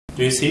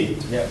Do you see?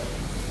 Yeah.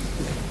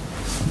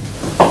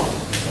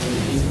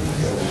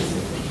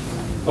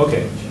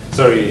 Okay,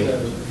 sorry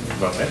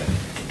about that.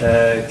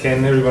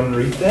 Can everyone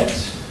read that?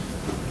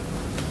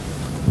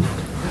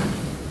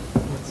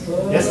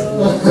 Yes?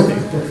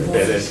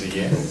 Better to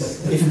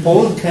yes. If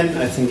Paul can,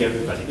 I think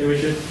everybody. Yeah, we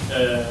should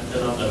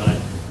turn on the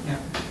light.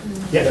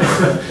 Yeah.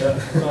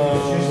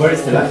 Where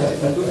is the light?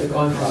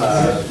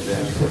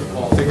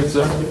 Take it,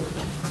 sir.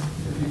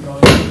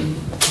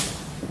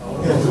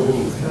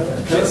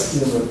 Yes.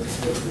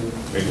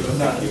 Very good.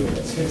 Thank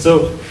you.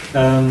 So,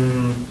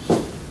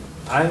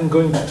 I'm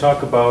going to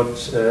talk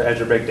about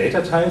algebraic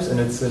data types, and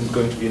it's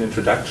going to be an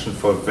introduction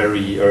for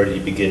very early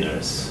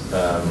beginners.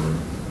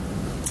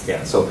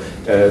 So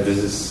this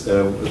is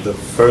the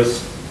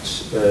first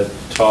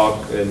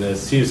talk in a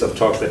series of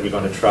talks that we're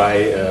going to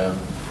try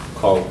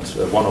called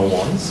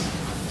 101s.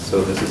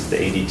 So this is the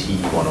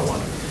ADT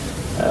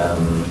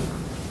 101.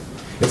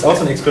 It's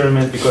also an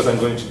experiment because I'm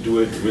going to do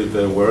it with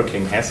a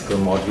working Haskell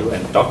module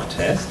and doc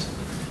test.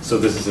 So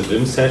this is a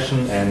Vim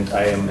session, and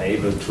I am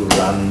able to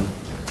run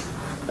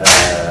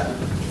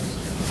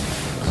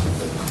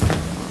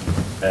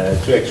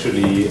to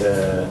actually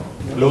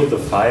load the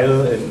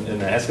file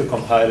in a Haskell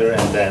compiler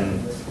and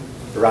then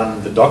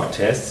run the doc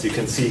tests. You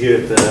can see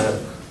here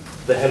the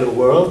hello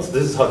world.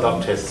 This is how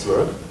doc tests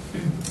work.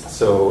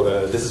 So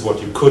this is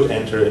what you could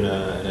enter in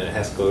a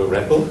Haskell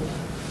REPL.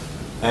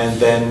 And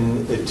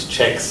then it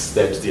checks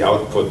that the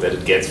output that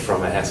it gets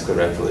from a Haskell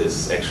REPL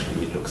is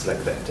actually looks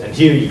like that. And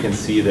here you can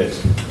see that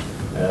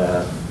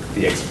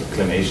the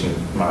exclamation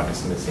mark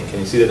is missing. Can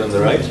you see that on the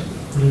right?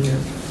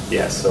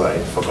 Yeah, so I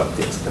forgot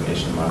the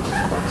exclamation mark,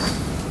 of course.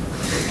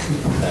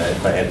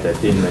 If I add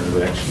that in, then you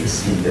will actually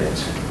see that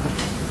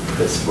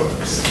this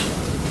works.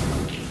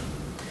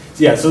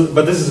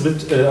 But this is a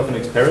bit of an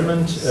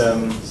experiment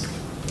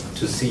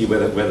to see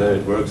whether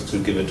it works to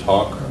give a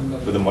talk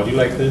with a module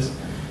like this.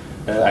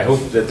 I hope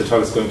that the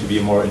talk is going to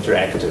be more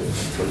interactive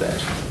for that.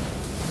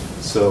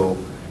 So,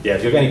 yeah,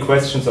 if you have any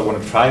questions or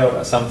want to try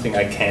out something,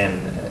 I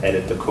can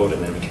edit the code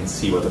and then we can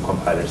see what the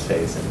compiler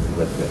says and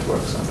whether that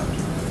works or not.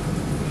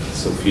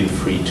 So feel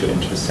free to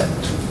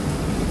intercept.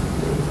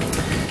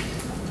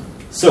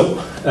 So,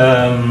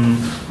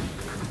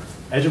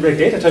 algebraic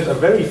data types are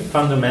very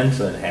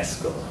fundamental in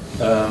Haskell.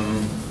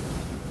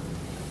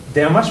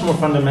 They are much more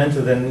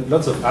fundamental than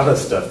lots of other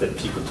stuff that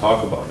people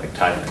talk about, like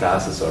type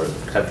classes or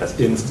type class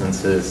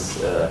instances.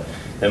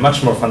 They're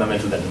much more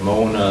fundamental than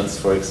monads,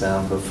 for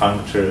example,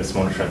 functors,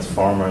 monad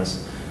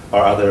transformers, or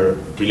other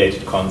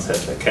related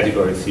concepts like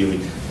category theory.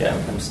 Yeah,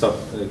 I'm going to stop.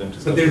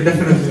 But they're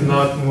definitely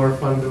not more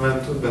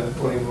fundamental than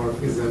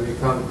polymorphism. You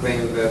can't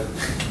claim that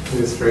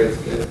illustrates.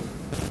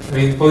 I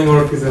mean,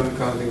 polymorphism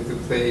comes into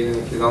play even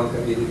if you don't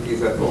have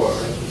ADTs at all.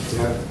 Right? If you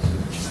have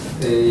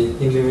in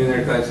the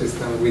linear type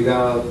system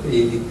without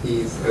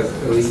ADTs as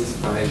elite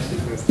types, you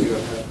can still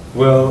have.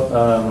 Well,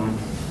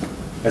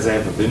 as I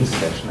have a Vim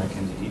session, I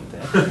can delete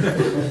that.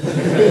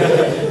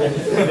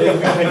 Maybe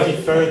we can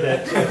defer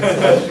that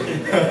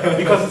discussion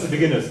because it's a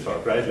beginner's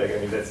talk, right? Like, I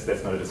mean, that's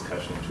not a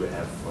discussion to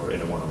have or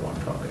in a one-on-one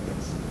talk, I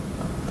guess.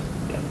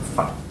 Yeah,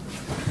 fine.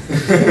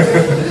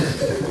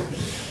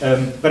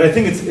 But I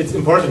think it's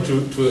important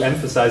to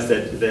emphasize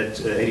that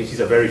ADTs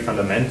are very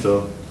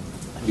fundamental,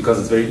 because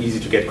it's very easy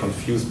to get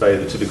confused by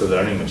the typical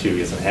learning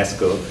materials in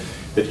Haskell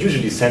that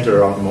usually center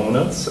around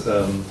monads.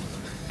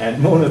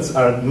 And monads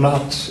are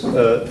not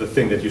the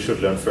thing that you should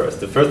learn first.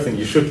 The first thing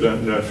you should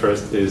learn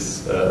first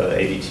is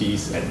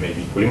ADTs and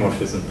maybe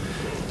polymorphism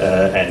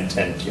and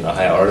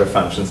higher order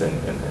functions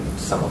and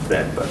some of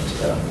that. But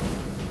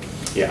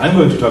I'm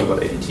going to talk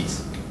about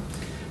ADTs.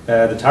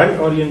 The target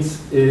audience,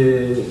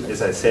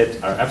 as I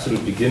said, are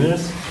absolute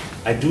beginners.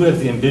 I do have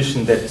the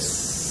ambition that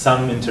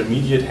some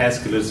intermediate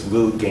Haskellers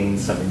will gain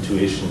some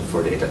intuition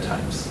for data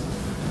types,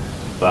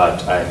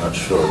 but I'm not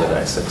sure that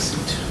I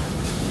succeed.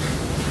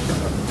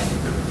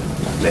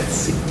 Let's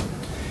see.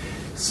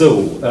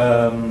 So,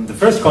 the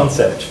first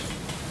concept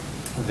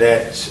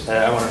that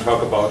I want to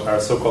talk about are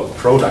so-called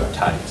product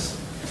types.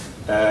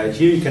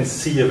 Here you can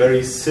see a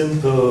very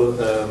simple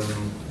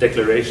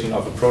declaration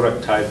of a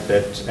product type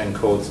that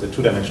encodes a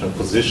two-dimensional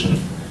position.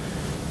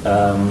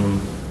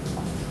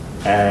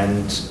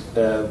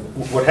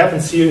 What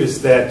happens here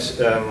is that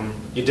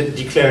you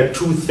declare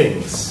two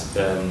things.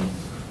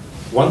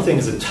 One thing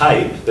is a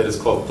type that is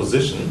called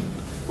position,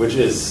 which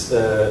is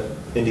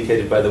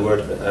indicated by the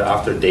word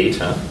after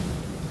data.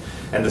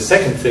 And the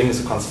second thing is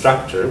a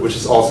constructor, which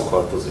is also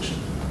called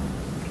position.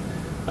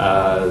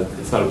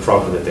 It's not a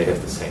problem that they have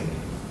the same name.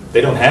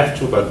 They don't have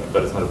to,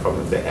 but it's not a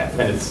problem that they have.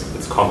 And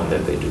it's common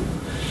that they do.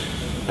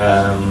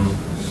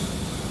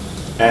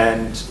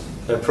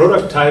 A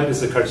product type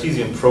is a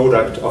Cartesian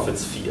product of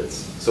its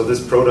fields. So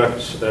this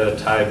product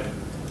type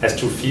has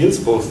two fields,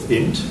 both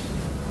int.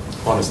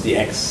 One is the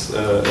x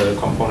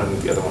component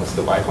and the other one is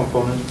the y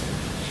component.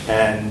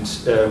 And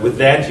with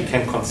that you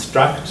can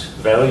construct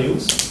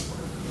values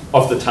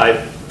of the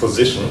type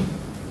position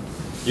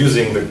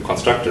using the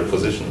constructor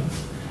position.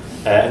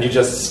 And you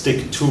just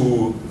stick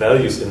two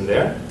values in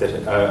there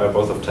that are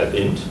both of type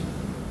int.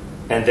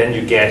 and then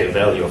you get a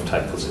value of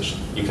type position.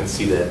 You can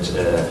see that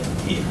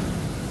here.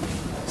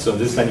 So in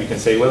this line you can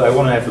say, well, I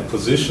want to have a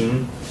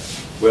position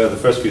where the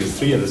first field is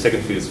 3 and the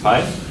second field is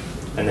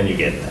 5, and then you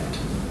get that.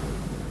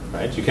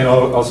 Right? You can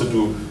also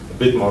do a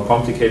bit more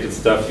complicated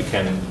stuff. You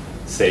can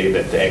say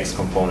that the x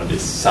component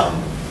is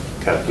some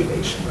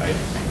calculation, right?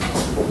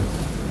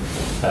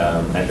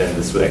 And then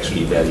this will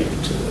actually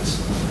evaluate to this.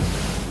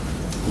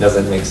 Does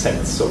that make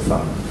sense so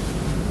far?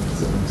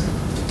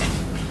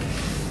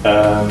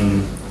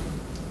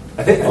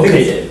 I think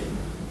okay.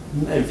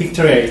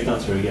 Victoria is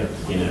not a real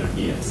beginner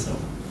here, so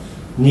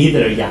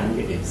neither Yang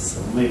is.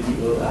 So maybe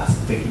we'll ask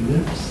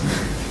beginners.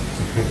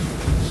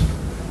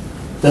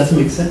 Does it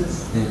make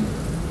sense?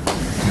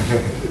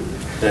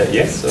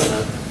 Yes.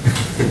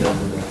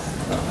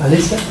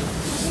 Alisa?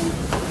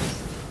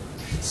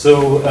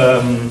 So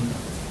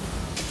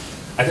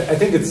I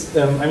think it's.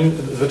 I mean,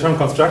 the term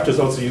constructor is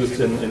also used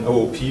in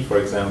OOP, for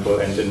example,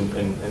 and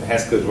in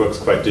Haskell it works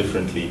quite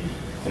differently.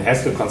 In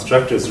Haskell,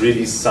 constructor is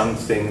really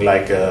something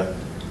like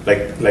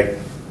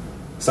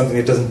something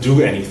that doesn't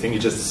do anything. You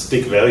just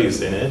stick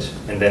values in it,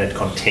 and then it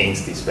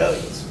contains these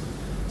values.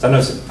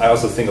 Sometimes I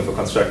also think of a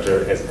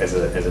constructor as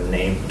a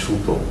named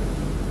tuple,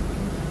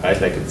 right?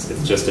 Like it's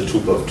just a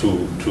tuple of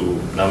two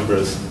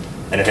numbers,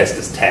 and it has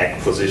this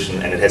tag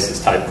position and it has this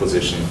type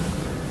position,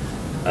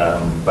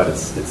 but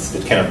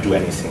it cannot do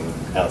anything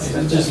else. Is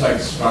it just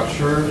like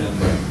structure and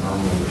like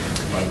normal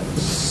like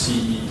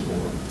C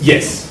or?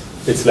 Yes,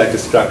 it's like a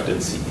struct in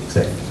C,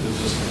 exactly. It's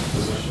just a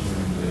position.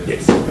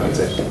 Yes,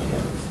 exactly.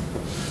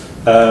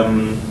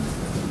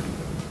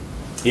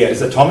 Yeah,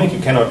 it's atomic. You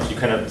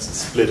cannot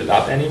split it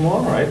up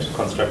anymore, right?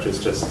 Constructor is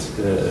just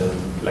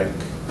like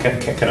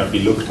cannot be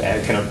looked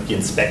at, cannot be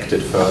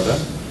inspected further.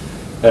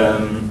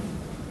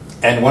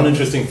 And one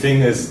interesting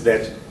thing is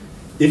that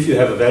if you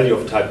have a value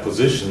of type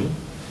position,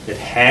 it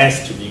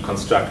has to be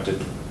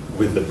constructed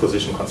with the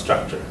position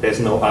constructor. There's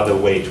no other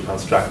way to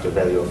construct a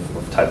value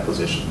of type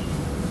position.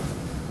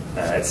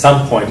 At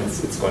some point,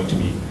 it's going to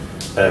be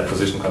a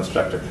position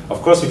constructor.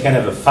 Of course, you can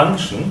have a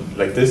function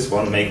like this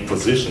one, make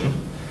position.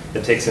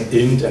 It takes an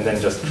int and then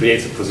just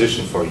creates a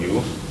position for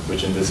you,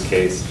 which in this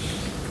case,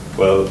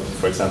 well,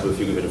 for example, if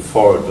you give it a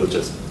 4, it will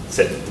just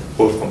set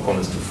both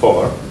components to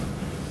 4.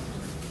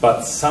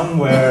 But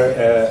somewhere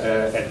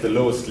at the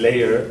lowest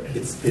layer,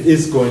 it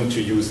is going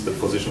to use the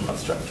position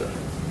constructor.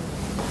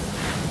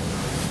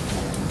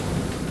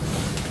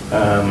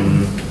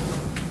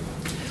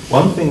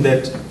 One thing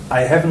that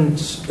I haven't,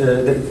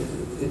 that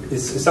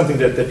is something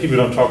that people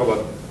don't talk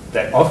about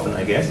that often,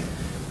 I guess,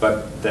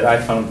 but that I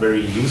found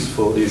very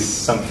useful is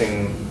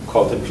something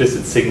called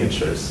implicit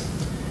signatures,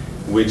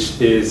 which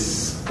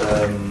is,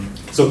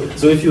 so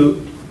if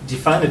you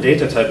define a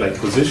data type like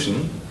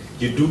position,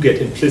 you do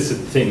get implicit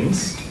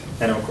things,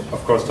 and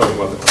of course talk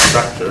about the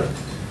constructor,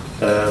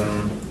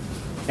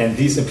 and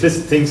these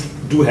implicit things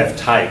do have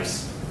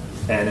types,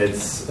 and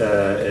it's,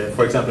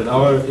 for example, in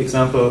our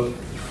example,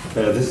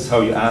 this is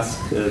how you ask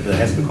the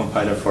Haskell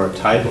compiler for a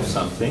type of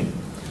something.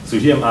 So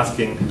here I'm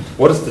asking,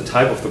 what is the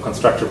type of the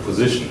constructor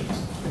position?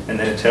 And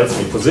then it tells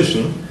me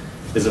position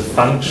is a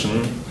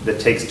function that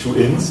takes 2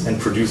 ints and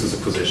produces a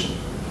position.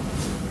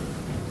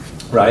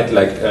 Right?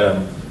 Like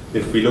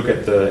if we look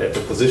at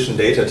the position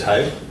data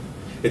type,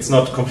 it's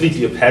not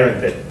completely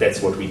apparent that that's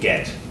what we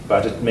get,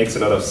 but it makes a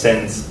lot of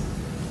sense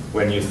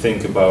when you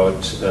think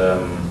about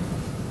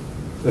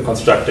the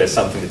constructor as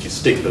something that you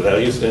stick the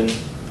values in,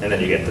 and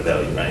then you get the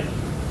value, right?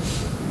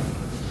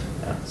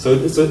 Yeah. So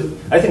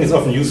I think it's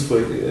often useful,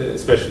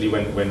 especially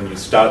when you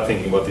start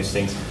thinking about these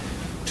things,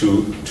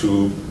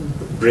 to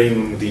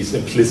bring these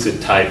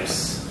implicit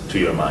types to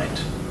your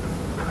mind.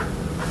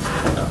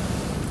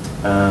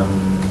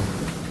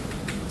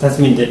 Does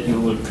it mean that you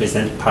will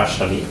present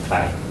partially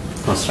applied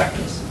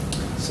constructors?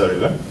 Sorry,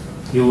 what?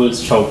 You will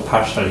show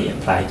partially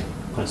applied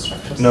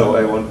constructors? No,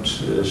 I won't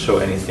show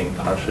anything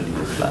partially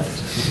applied.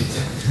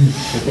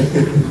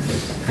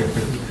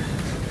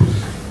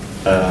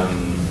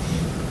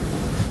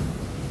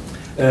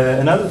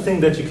 Another thing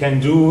that you can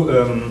do,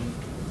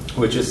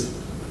 which is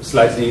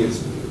slightly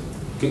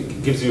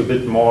gives you a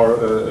bit more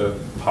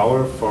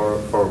power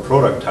for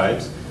product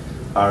types,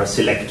 are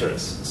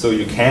selectors. So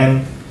you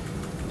can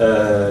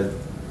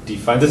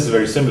define, this is a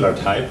very similar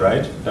type,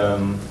 right?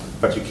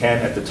 But you can,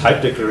 at the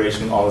type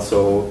declaration,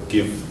 also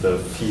give the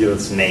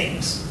fields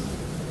names.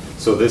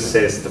 So this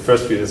says the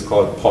first field is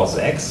called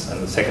pos_x,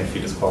 and the second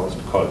field is called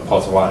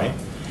pos_y.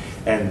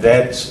 And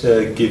that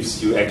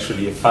gives you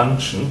actually a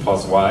function,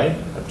 pos_y,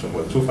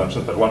 well, 2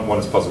 functions, but one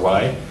is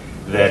pos_y,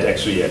 that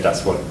actually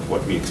does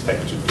what we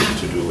expect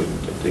to do.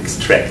 It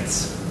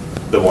extracts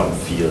the one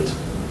field.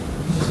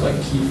 Just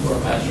like key for a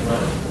patch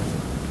runner.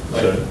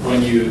 Like sure.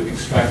 When you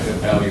extract a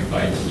value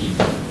by key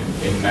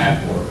in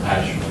map or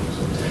hash or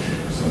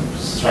some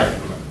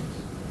structure.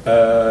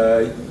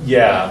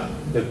 Yeah,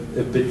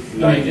 a bit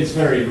like. I mean, it's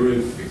very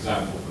roof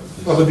example.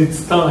 But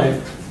it's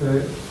typed.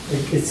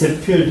 It's a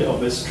field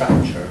of a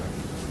structure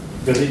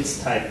because it's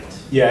typed.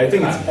 Yeah, I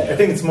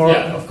think it's more.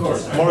 Yeah, of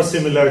course. More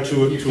similar to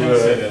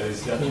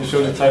Can you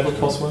show the type of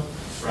pos_y?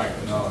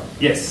 No.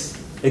 Yes.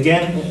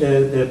 Again,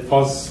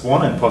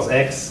 pos1 and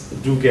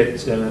posx do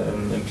get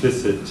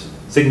implicit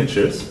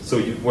signatures. So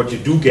what you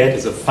do get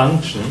is a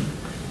function,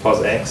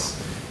 posx,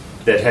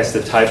 that has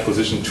the type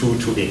position 2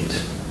 to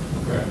int.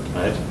 Okay.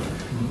 Right?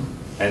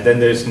 And then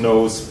there's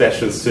no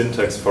special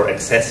syntax for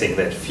accessing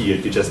that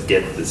field. You just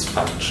get this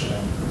function.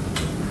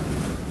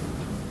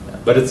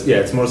 But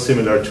it's more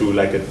similar to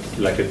like a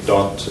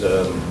dot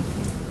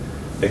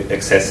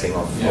accessing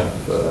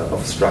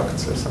of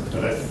structs or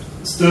something. But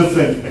I still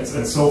think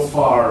it's so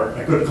far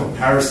a good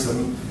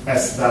comparison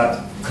as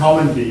that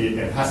commonly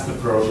in Haskell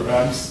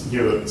programs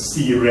you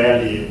see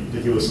rarely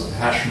the use of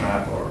hash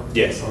map or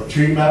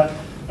tree map,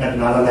 and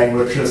in other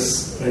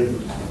languages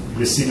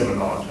you see them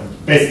a lot.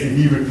 And basically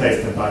we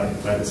replace them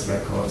by these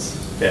records.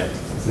 Yeah. I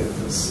think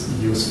it's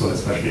useful,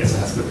 especially as a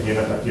Haskell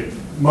beginner, that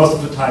most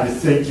of the time you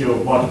think you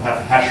want to have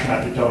a hash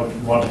map, you don't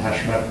want a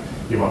hash map,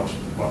 you want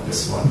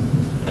this one.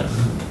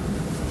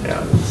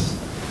 Yeah,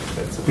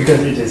 that's Because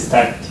it is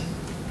stacked.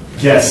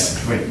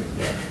 Yes, I mean,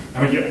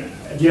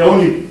 the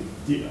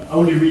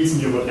only reason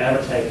you would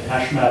ever take a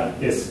hash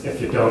map is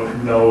if you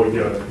don't know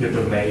your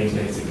domain,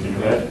 basically,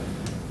 right?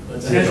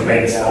 So your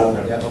domain is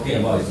open. Yeah, talking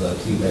about the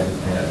key value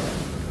pair.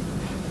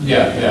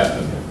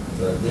 Yeah.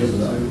 But there's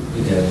no,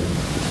 you can,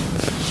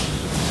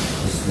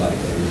 it's like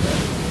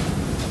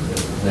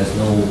there's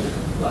no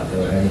like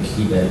any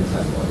key value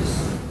type for this.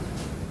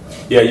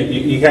 Yeah,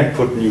 you can't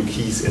put new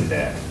keys in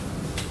there.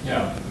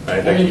 Yeah.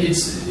 Right? I mean,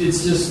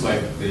 it's just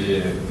like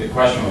the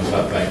question was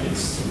that like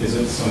is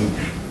it some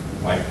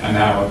like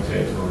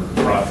annotate or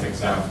rough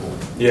example?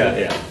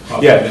 Yeah. How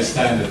to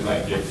understand it,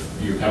 like if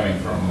you're coming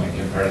from like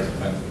imperative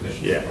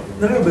manipulation. Yeah.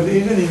 No, but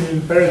even in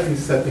imperative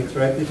settings,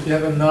 right? If you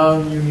have a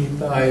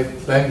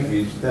non-unitype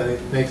language, then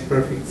it makes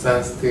perfect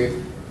sense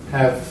to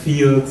have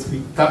fields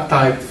with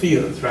typed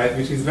fields, right?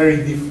 Which is very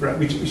different,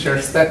 which are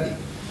static,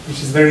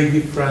 which is very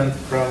different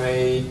from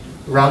a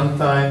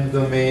runtime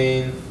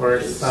domain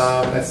for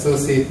some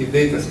associative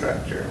data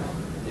structure.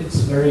 It's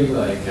very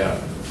like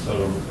sort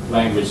of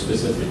language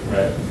specific,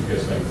 right?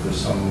 Because like for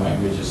some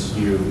languages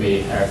you may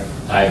have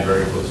type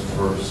variables,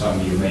 for some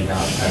you may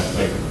not have.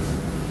 Like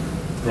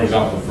for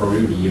example, for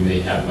Ruby you may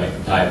have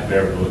like type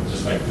variable,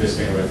 just like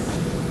listing with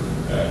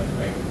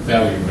like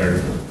value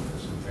variable or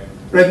something.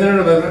 Right,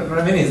 no, but what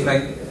I mean is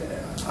like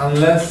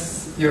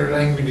unless your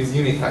language is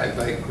unitype,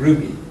 like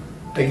Ruby.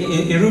 Like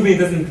in Ruby, it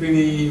doesn't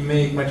really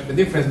make much of a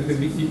difference because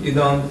you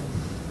don't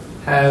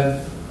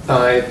have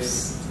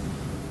types,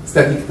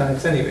 static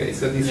types anyway.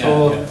 So this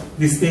whole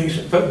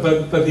distinction,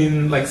 but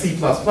in like C++,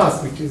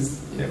 which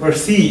is or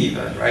C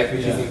even, right,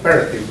 which is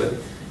imperative, but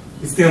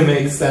it still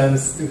makes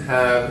sense to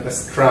have a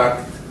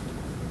struct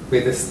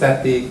with a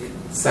static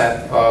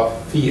set of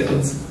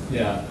fields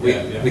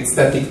with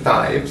static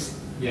types.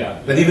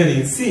 Yeah. But even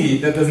in C,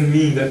 that doesn't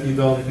mean that you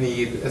don't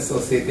need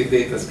associative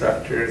data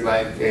structures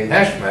like a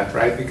hash map,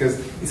 right? Because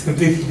it's a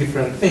completely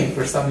different thing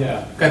for some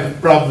kind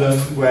of problem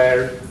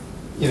where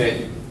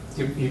you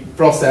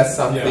process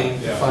something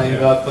to find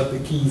out what the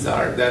keys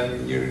are.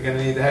 Then you're going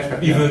to need a hash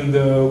map, even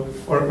though,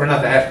 or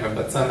not a hash map,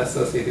 but some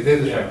associated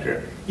data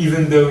structure.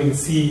 Even though in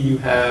C you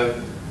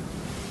have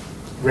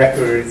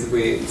records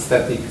with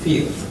static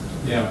fields.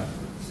 Yeah.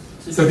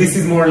 So this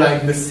is more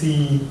like the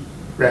C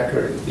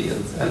record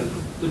fields and.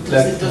 But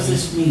does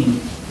this mean,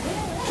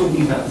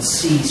 talking about the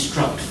C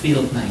struct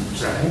field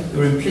names, right?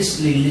 You're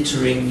implicitly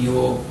littering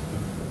your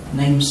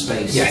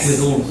namespace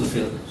with all of the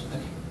field names?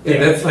 Okay. Yeah,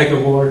 that's like a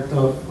word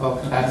of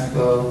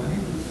Haskell.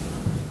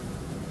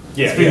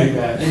 It's really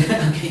bad.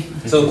 Okay.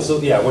 So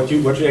what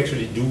you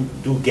actually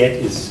do get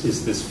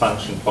is this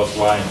function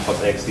pos_y and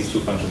pos_x, these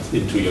two functions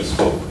into your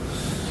scope,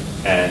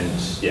 and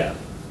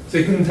So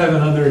you couldn't have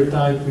another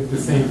type with the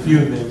same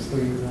field names, for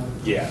example.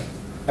 Yeah.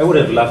 I would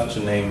have loved to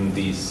name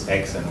these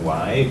X and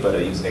Y, but I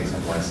use X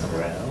and Y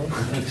somewhere else.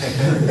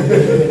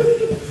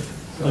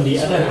 On the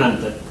other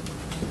hand,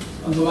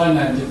 on the line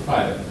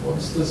 95,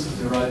 what's this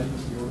derived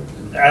into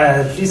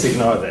your? Please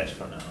ignore that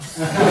for now.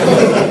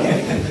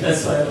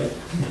 that's why I like.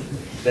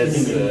 That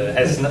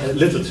has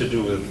little to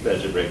do with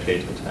algebraic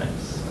data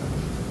types.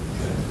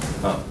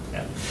 Oh,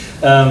 yeah.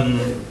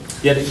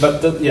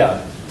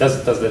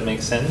 Does that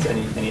make sense?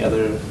 Any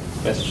other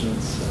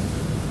questions?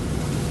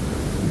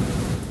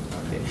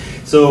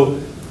 So,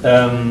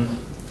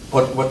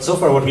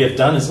 what we have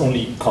done is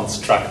only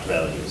construct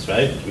values,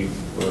 right?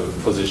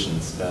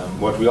 Positions.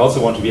 What we also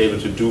want to be able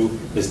to do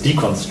is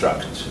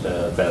deconstruct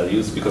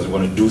values because we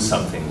want to do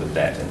something with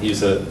that. And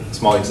here's a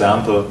small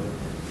example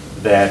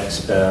that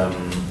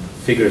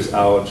figures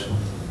out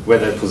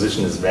whether a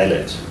position is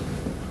valid.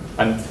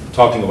 I'm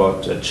talking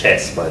about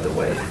chess, by the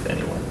way, if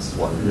anyone is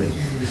wondering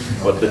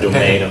what the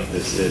domain of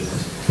this is.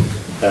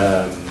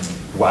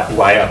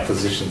 Why are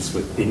positions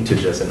with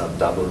integers and not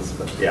doubles?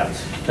 But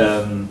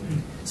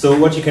so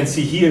what you can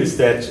see here is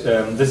that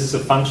this is a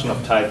function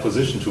of type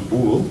position to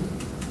bool,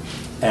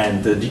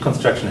 and the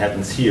deconstruction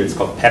happens here. It's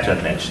called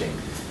pattern matching.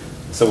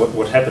 So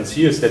what happens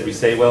here is that we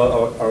say,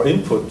 well, our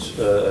input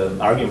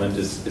argument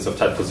is of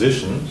type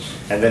position,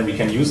 and then we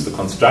can use the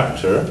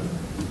constructor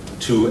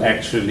to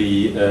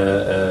actually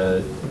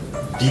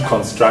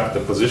deconstruct the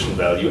position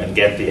value and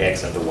get the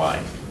x and the y.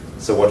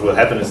 So what will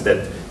happen is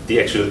that the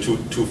actual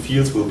two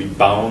fields will be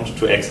bound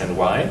to x and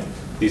y.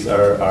 These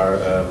are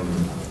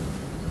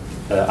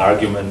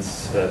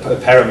arguments,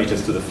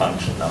 parameters to the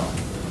function now.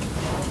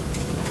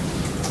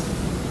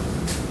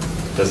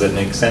 Does that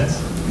make sense?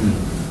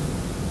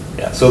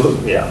 Yeah. So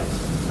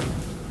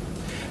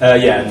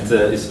and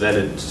is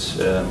valid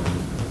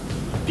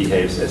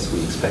behaves as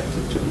we expect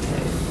it to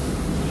behave.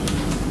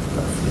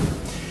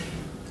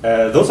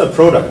 Those are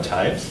product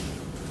types,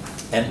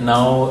 and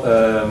now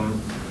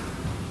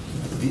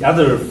the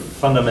other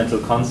fundamental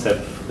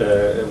concept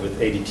with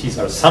ADTs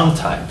are sum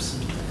types.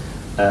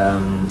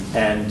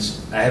 And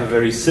I have a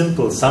very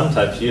simple sum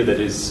type here that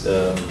is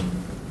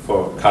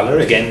for color.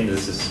 Again,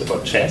 this is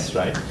about chess,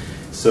 right?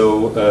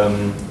 So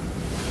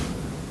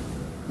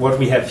what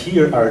we have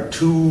here are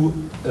two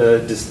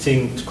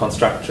distinct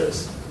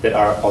constructors that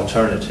are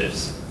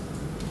alternatives.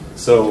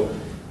 So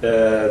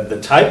the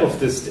type of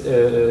this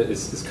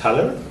is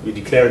color. We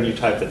declare a new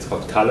type that's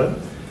called color,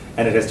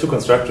 and it has two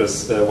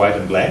constructors, white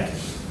and black.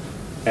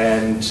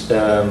 And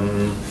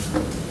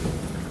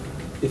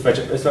if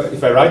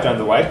I write down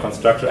the white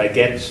constructor, I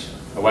get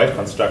a white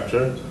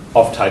constructor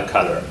of type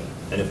color.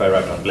 And if I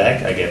write down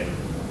black, I get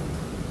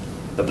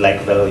the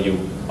black value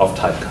of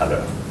type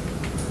color.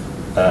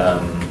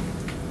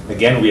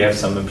 Again, we have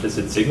some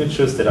implicit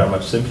signatures that are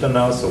much simpler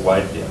now. So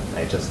white, yeah,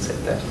 I just said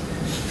that.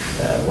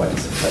 White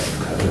is the type of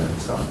color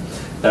and so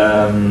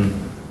on.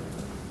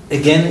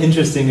 Again,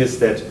 interesting is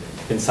that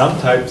in some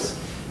types,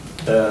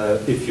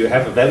 if you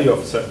have a value of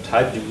a certain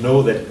type, you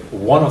know that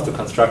one of the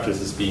constructors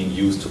is being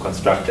used to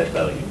construct that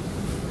value.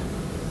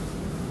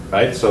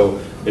 Right? So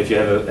if you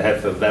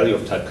have a value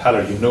of type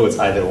color, you know it's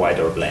either white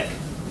or black,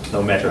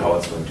 no matter how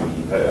it's going to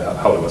be,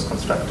 how it was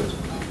constructed.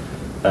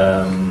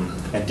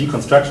 And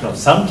deconstruction of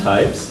some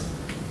types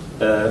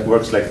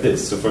works like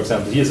this. So for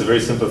example, here's a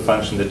very simple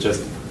function that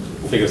just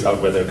figures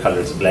out whether a color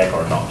is black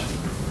or not.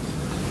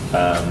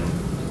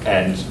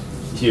 And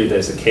here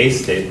there's a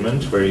case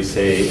statement where you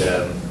say,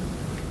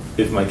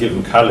 if my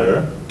given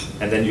color,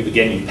 and then you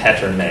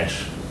pattern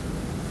match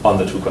on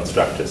the two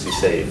constructors. You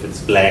say if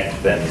it's black,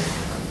 then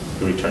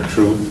you return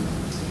true,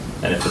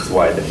 and if it's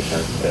white, then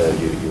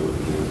you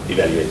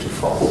evaluate to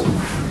false.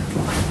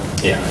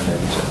 Yeah, and then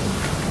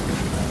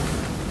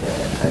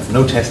I have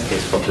no test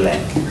case for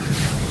black.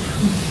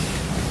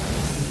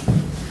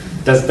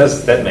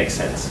 Does that make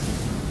sense?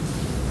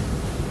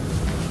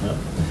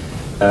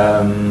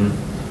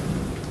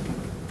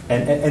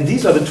 And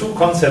these are the two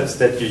concepts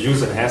that you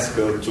use in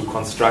Haskell to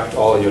construct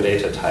all your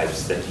data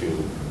types that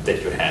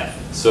you have.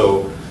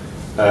 So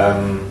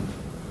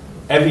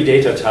every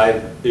data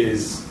type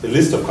is a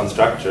list of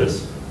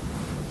constructors,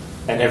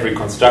 and every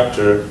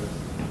constructor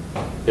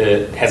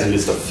has a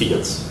list of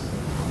fields.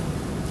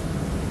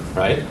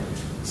 Right?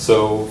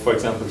 So, for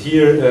example,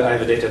 here I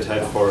have a data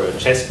type for a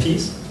chess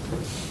piece,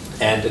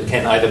 and it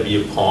can either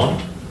be a pawn,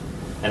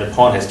 and a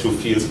pawn has two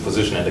fields,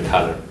 position and a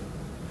color,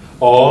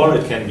 or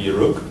it can be a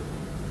rook,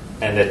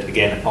 and that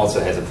again also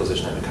has a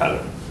position and a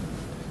color.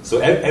 So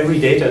every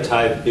data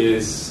type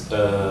is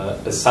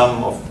a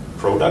sum of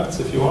products,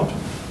 if you want.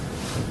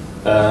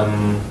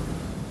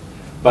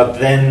 But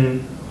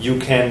then you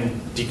can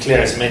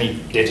declare as many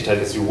data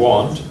types as you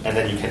want, and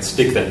then you can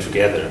stick them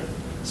together.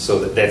 So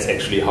that's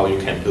actually how you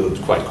can build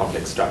quite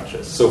complex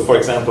structures. So for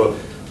example,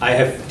 I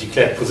have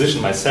declared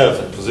position myself,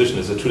 and position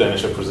is a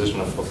two-dimensional position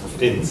of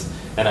ints,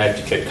 and I have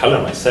declared color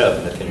myself,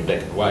 and that can be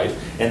black and white,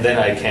 and then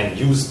I can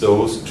use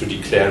those to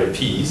declare a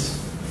piece,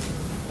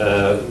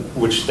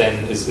 which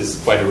then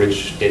is quite a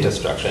rich data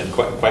structure and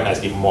quite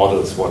nicely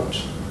models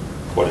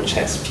what a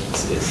chess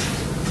piece is.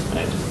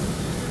 Right?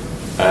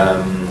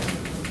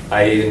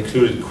 I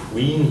included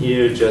queen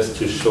here just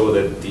to show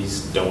that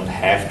these don't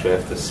have to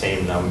have the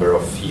same number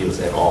of fields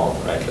at all,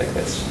 right? Like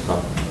that's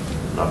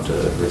not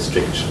a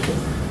restriction.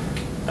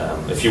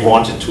 If you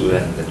wanted to,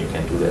 then you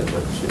can do that,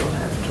 but you don't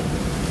have to.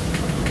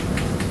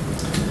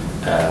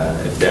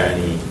 If there are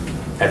any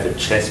avid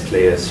chess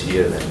players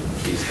here, then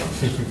please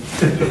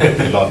don't look at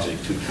the logic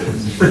too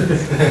close.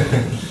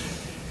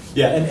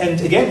 Yeah,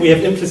 and again, we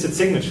have implicit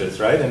signatures,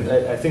 right? And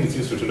I think it's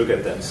useful to look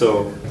at them.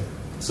 So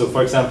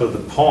for example,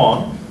 the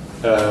pawn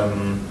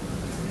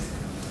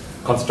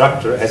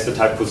constructor has the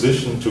type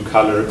position to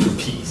color to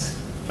piece,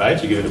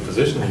 right? You give it a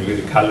position, and you give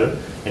it a color,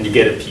 and you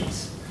get a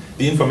piece.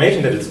 The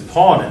information that it's a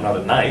pawn and not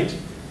a knight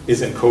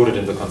is encoded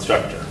in the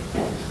constructor.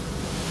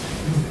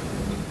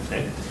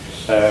 Okay?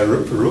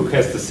 Rook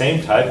has the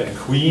same type, and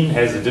queen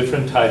has a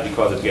different type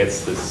because it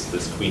gets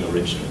this queen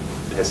origin.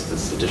 It has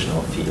this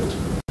additional field.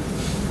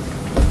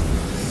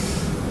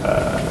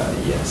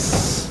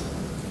 Yes.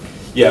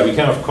 Yeah, we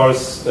can of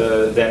course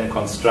then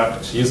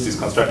use these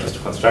constructors to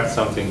construct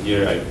something.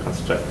 Here I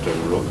construct a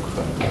rook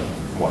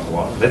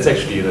 1-1. That's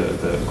actually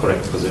the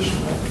correct position.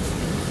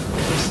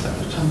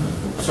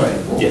 Sorry,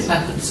 what yes.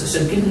 happens? So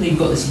given that you've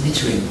got this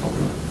littering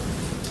problem,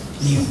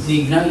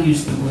 you now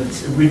use the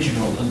words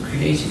original and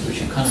creative,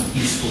 which are kind of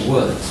useful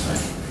words,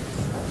 right?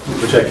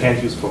 Which I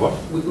can't use for what?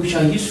 Which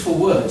are useful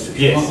words, which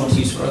Yes. you might want to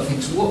use for other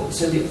things.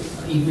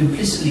 You've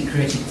implicitly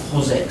created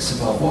POSX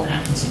about what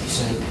happens if you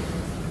say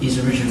is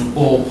original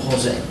or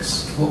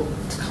POSX. What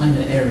kind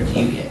of error do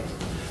you get?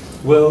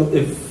 Well,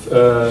 if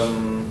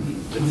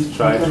let's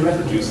try to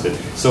reproduce it.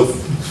 So,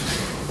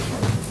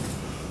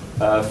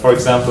 for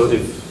example,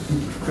 if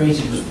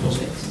created was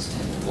POSX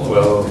instead.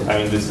 Well, I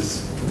mean, this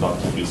is not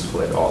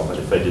useful at all. But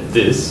if I did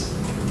this,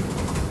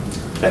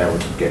 then I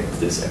would get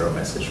this error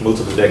message: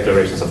 multiple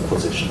declarations of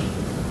position.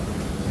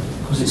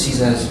 Because it sees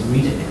that as a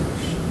redeclaration.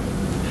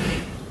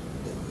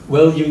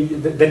 Well,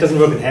 that doesn't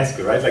work in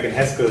Haskell, right? Like in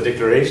Haskell, a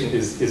declaration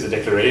is a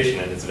declaration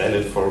and it's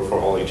valid for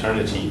all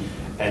eternity.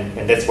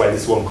 And that's why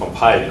this won't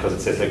compile, because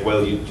it says like,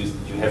 well, you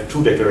have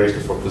two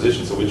declarations for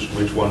position, so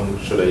which one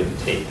should I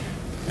take?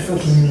 It's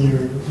not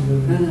linear.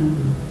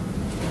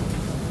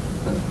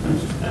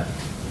 Yeah.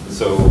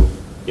 So,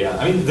 yeah,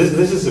 I mean,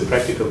 this is a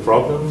practical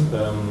problem.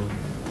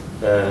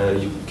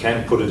 You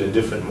can put it in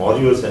different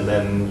modules and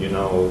then,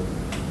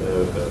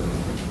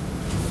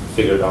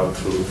 figure it out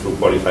through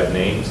qualified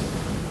names.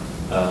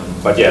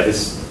 But yeah,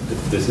 this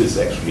is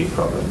actually a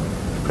problem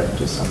in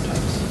practice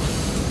sometimes.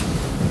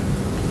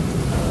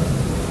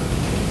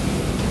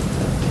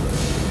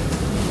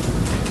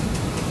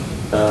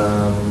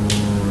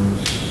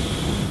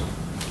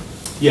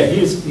 Yeah,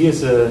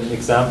 here's an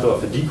example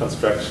of a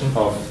deconstruction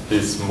of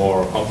this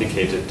more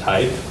complicated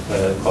type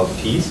called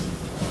piece,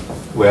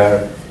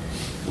 where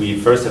we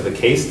first have a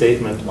case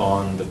statement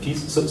on the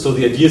piece. So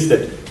the idea is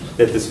that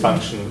this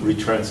function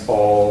returns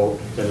all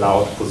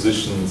allowed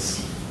positions,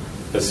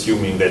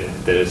 assuming that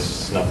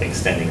there's nothing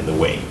standing in the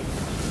way.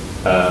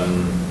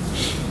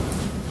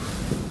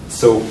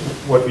 So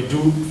what we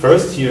do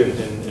first here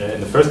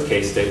in the first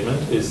case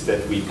statement is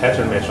that we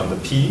pattern match on the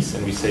piece,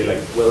 and we say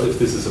like, well, if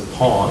this is a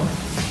pawn,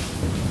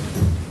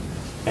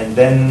 and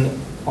then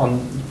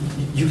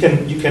you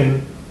can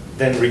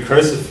then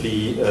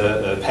recursively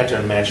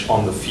pattern match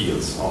on the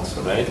fields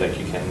also, right? Like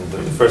you can,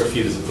 the first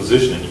field is a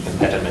position, and you can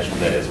pattern match on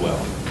that as well,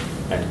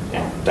 and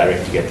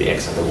directly get the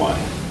x and the y.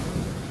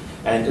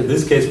 And in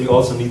this case, we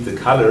also need the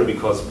color,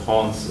 because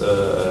pawns,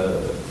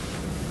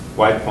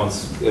 white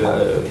pawns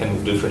can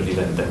move differently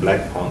than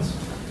black pawns.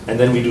 And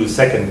then we do a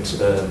second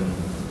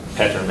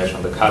pattern match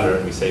on the color,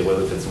 and we say, well,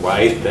 if it's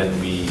white, then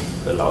we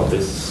allow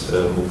this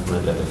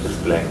movement, and if it's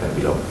black, then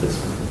we allow this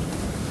movement.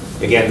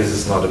 Again, this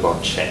is not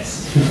about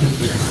chess.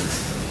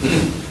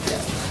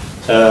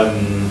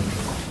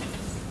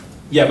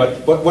 Yeah,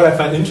 but what I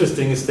find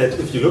interesting is that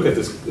if you look at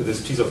this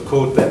piece of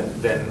code,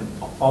 then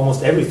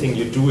almost everything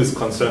you do is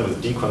concerned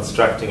with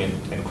deconstructing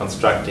and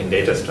constructing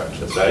data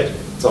structures, right?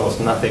 It's almost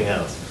nothing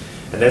else.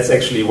 And that's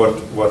actually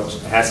what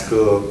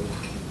Haskell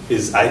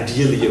is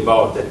ideally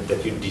about,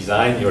 that you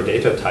design your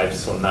data types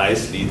so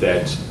nicely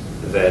that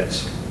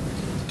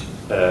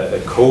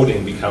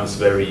coding becomes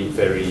very,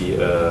 very,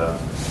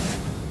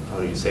 how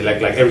do you say,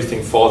 like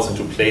everything falls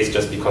into place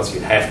just because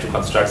you have to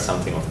construct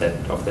something of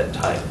that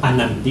type.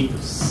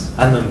 Unambiguous.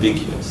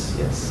 Unambiguous,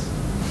 yes.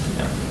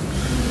 Yeah. I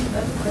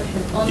have a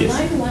question. On Yes.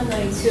 line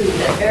 192,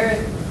 the error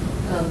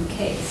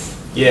case.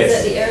 Yes. Is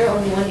that the error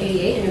on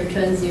 188 and it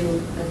returns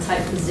you a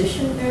type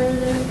position error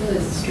there? It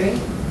was a string?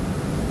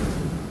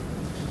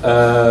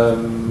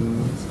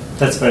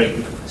 That's a very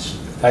good question.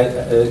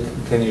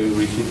 Can you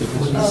repeat the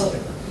question? Oh,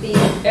 the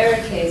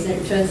error case, and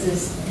it returns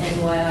this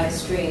NYI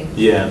string.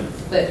 Yeah.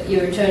 But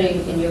you're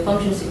returning in your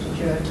function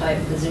signature a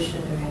type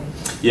position array.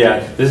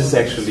 Yeah, this is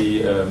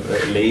actually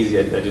lazy.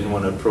 I didn't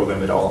want to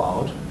program it all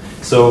out.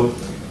 So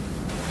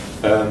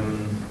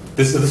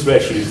this will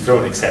actually throw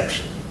an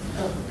exception.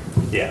 Oh.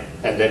 Yeah,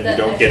 and then you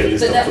don't get a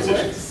list of but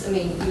positions. that works? I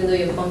mean, even though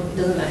your function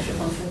doesn't match your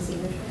function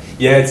signature?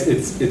 Yeah,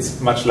 it's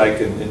much like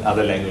in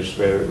other language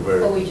where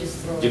Oh, we just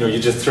throw you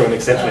just throw an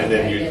exception and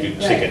then okay, you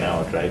yeah. chicken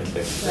out, right?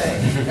 Like,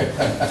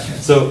 Right.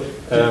 so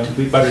To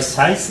be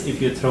precise, if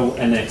you throw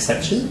an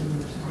exception,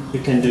 you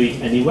can do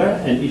it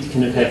anywhere, and it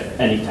can have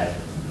any type.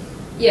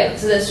 Yeah,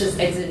 so that's just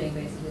exiting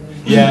basically.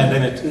 yeah, and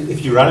then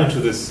if you run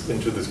into this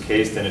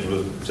case, then it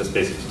will just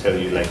basically tell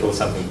you like, oh,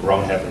 something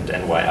wrong happened,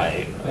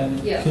 NYI.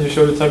 Yeah. Can you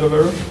show the type of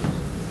error?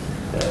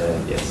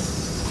 Yes.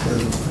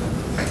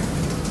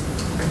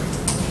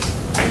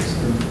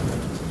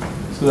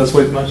 So that's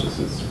why it matches.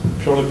 It's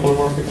purely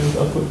polymorphic and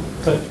output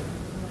type.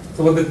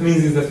 So what that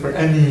means is that for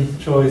any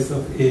choice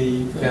of A,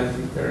 you can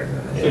return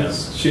an A. Yeah.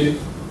 It's shitty.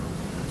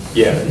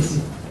 Yeah.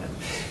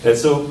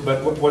 So,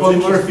 but what's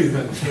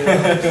Polymorphism.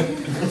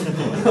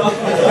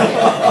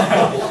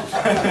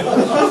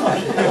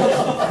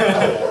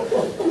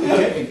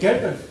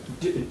 Gerber,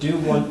 do you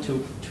want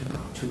to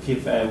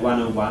give a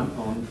one-on-one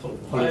on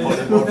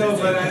polymorphism? No,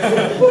 but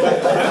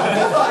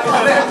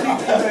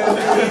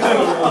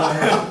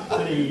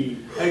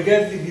I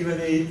guess you give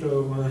an 8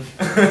 or 1.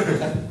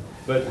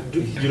 But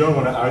you don't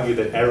want to argue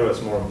that error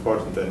is more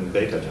important than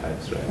data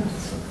types, right?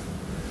 So.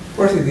 Of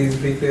course it is,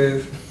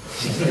 because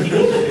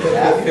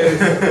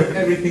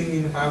everything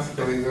in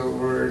Haskell is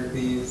over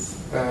these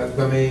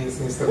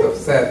domains instead of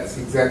sets,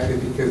 exactly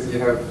because you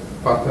have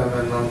bottom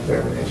and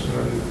non-termination.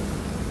 And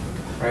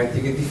right?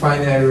 You can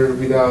define error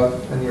without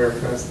any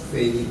reference to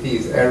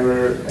ADTs.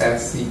 Error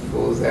S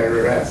equals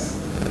error S.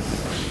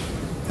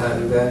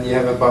 And then you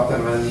have a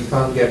bottom, and you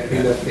can't get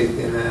rid of it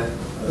in a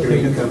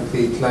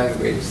incomplete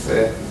language.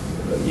 So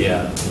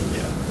yeah.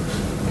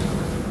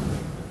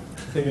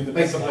 I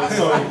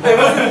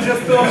wasn't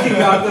just talking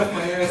out of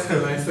my ass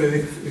when I said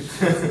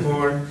it's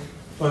more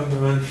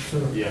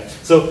fundamental. Yeah.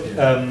 So,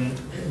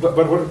 but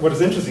what is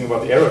interesting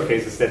about the error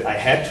case is that I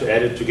had to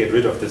add it to get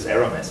rid of this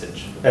error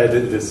message,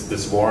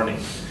 this warning.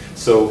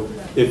 So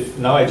if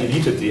now I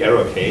deleted the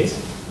error case,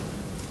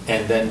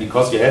 and then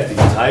because you have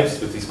these types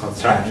with these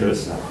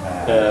constructors,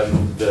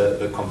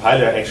 the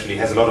compiler actually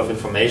has a lot of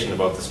information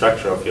about the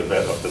structure of the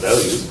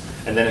values,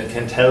 and then it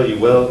can tell you,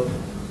 well,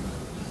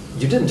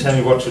 you didn't tell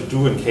me what to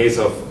do in case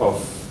of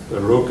a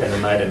rook and a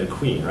knight and a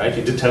queen, right?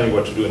 You did tell me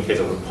what to do in case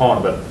of a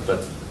pawn, but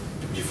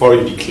before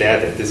you declare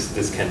that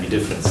this can be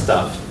different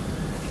stuff.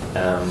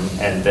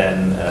 And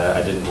then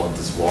I didn't want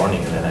this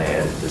warning, and then I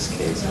added this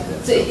case.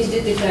 So if you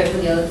did declare for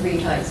the other 3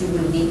 types, you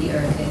wouldn't need the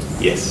error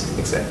case? Yes,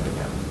 exactly.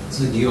 Yeah.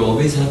 So do you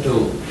always have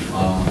to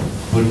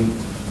put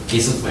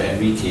cases for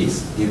every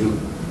case? Do you have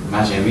to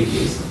match every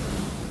case?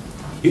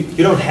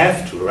 You don't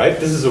have to, right?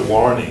 This is a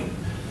warning.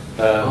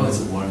 It's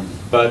a warning.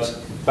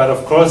 But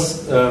of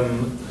course,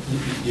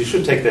 you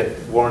should take that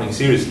warning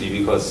seriously,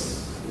 because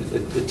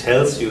it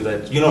tells you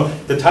that,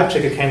 the type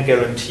checker can't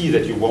guarantee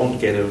that you won't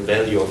get a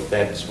value of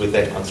that with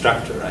that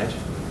constructor, right?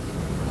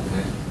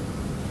 Okay.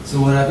 So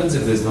what happens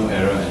if there's no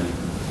error and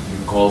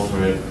you call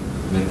for it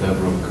with a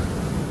rook?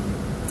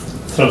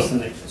 Throws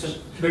an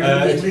exception.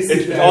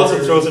 It also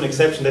throws an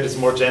exception that is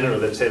more general,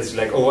 that says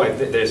like,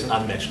 there's an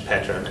unmatched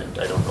pattern and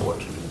I don't know what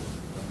to do.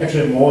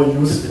 Actually, more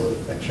useful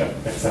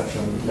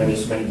exception in many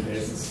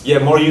cases. Yeah,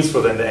 more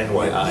useful than the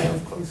NYI,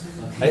 of course.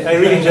 I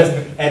really just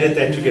added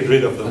that to get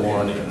rid of the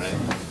warning, right?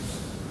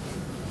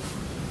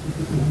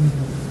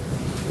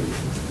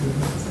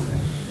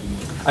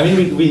 I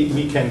mean,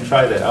 we can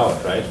try that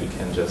out, right? We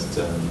can just...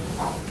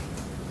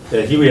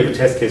 here we have a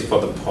test case for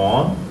the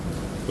pawn,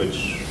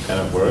 which kind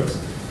of works.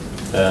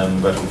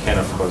 But we can,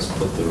 of course,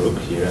 put the rook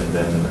here, and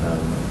then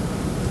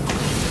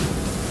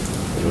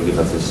it will give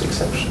us this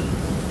exception.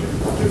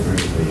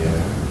 Differently,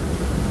 yeah.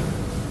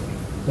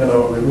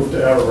 No, remove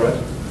the error, right?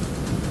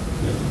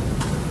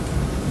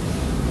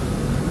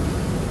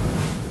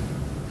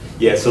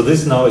 Yeah, so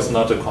this now is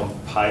not a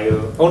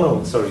compile. Oh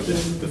no, sorry.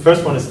 The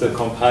first one is the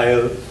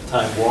compile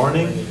time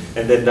warning,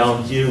 and then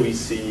down here we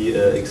see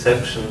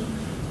exception,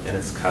 and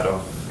it's cut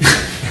off.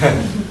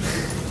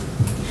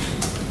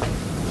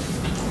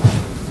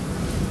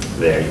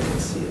 There you can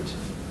see it.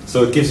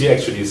 So it gives you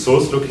actually a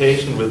source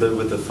location with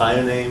the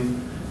file name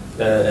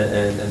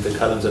and the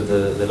columns and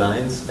the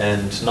lines,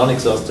 and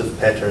non-exhaustive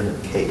pattern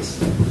and case,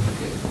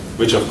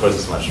 which of course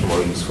is much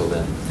more useful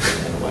than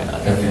NYI.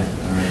 Okay,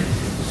 all right.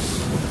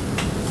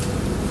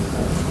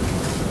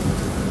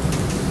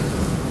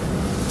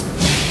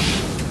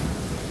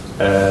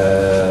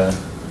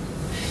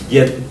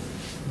 Yeah,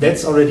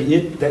 that's already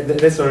it.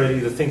 That's already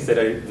the things that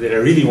I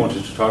really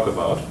wanted to talk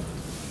about.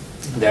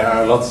 There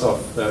are lots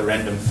of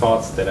random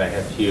thoughts that I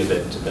have here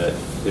that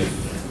if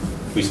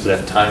we still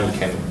have time, we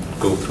can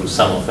go through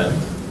some of them.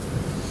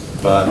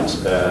 But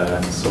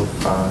so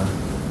far,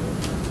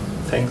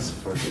 thanks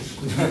for this.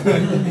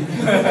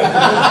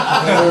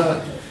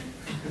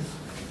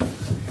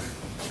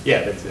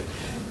 Yeah, that's it.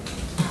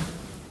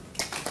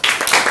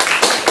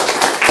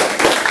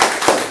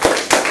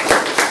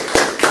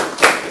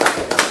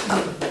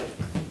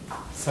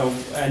 So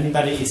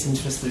anybody is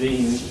interested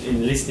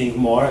in listening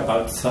more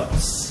about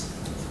thoughts?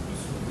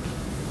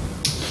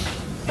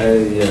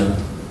 Yeah.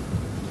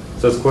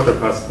 So it's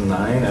 9:15.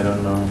 I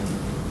don't know.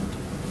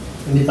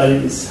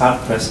 Anybody is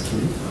hard pressed to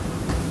leave?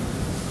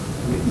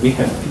 We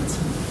have pizza.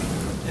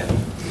 Yeah.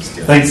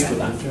 Thanks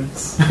to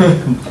Andreas.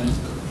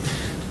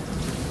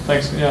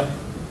 Thanks. Yeah,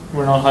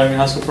 we're not hiring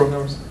Haskell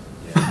programmers.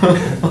 I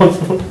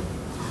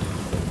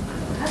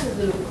have a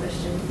little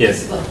question.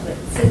 Yes. About like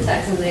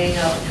syntax and laying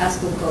out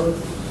Haskell code.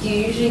 Do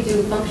you usually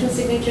do function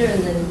signature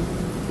and then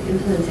the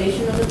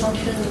implementation of the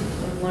function, or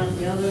one or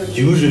the other?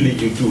 Usually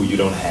you do. You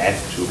don't have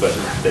to, but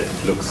that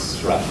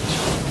looks right.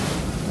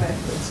 Right.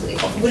 So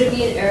would it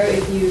be an error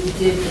if you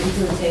did the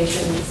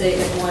implementation, say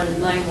at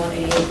line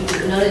 188, you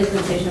did another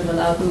implementation of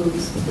allow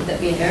hoops? Would that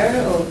be an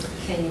error, or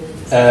can you?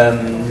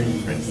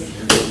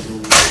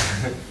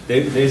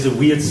 There's a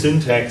weird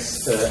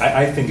syntax.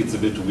 I think it's a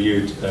bit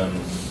weird,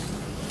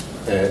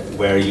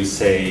 where you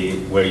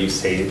say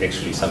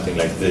actually something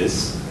like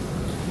this.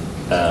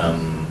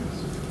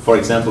 For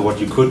example, what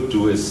you could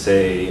do is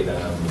say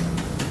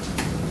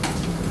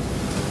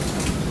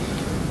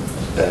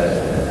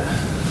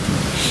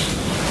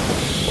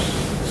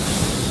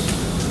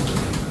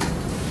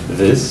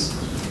this,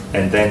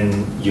 and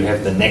then you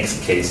have the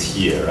next case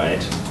here,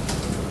 right?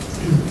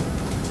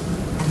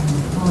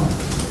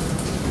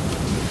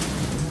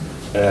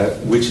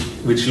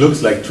 Which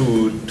looks like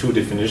two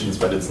definitions,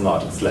 but it's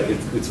not. It's like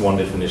it's one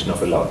definition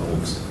of allowed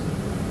moves.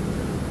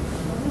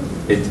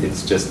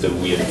 It's just a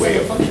weird way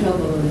of. Function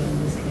overloading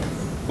in this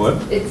case.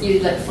 What? It's you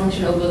like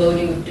function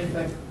overloading with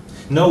different.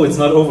 No, it's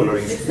not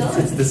overloading. It's not?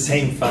 It's the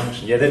same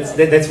function. Yeah,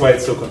 that's why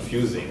it's so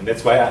confusing.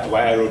 That's why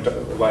I wrote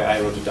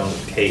it down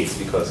with case,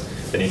 because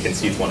then you can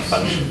see it's one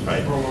function,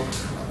 right?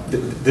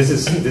 This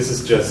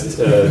is just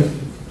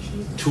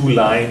 2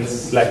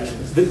 lines. Like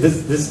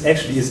this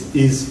actually is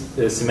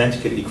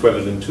semantically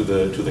equivalent to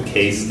the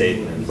case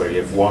statement, where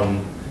you have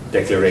one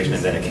declaration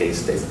and then a case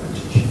statement.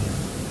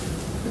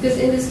 Because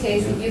in this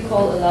case, if you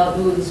call allow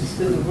moves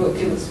with a rook,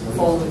 it would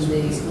fall in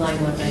the line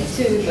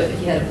 192, but if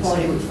you had a pawn,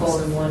 it would fall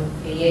in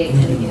 188,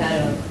 and if you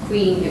had a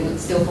queen, it would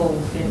still fall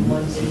in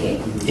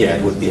 188. Yeah,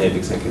 it would behave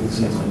exactly the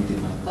same.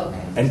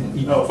 Okay. And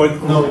no, it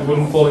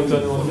wouldn't fall into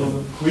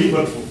anyone. Queen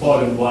would fall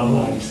in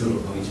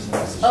 192.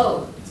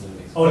 Oh.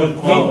 Oh, the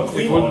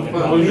queen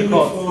would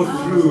fall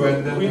through,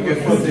 and then you get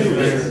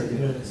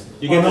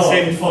you get the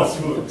same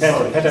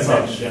pattern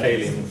match yeah.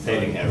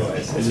 failing error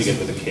as you get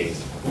with the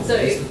case. So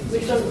if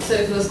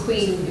it was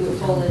queen, it would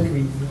fall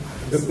in.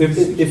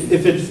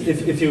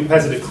 If you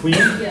pass it a queen,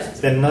 Yeah.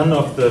 then none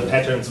of the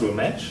patterns will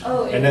match,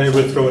 Oh, and then it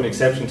will throw an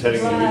exception telling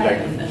you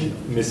like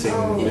missing.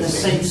 In the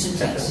same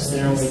syntax, is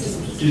there a way to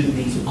do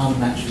these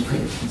unmatched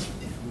queries?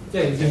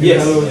 Yeah, you can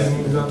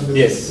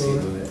Yes,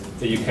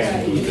 you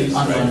can do this.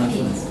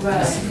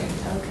 Right.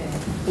 Okay.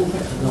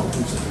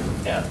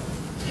 Yeah.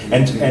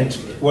 And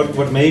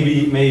what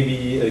maybe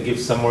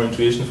gives some more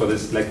intuition for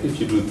this, like if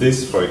you do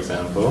this, for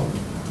example,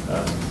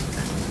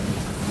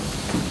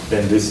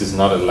 then this is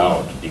not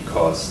allowed,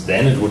 because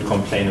then it would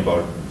complain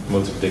about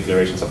multiple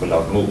declarations of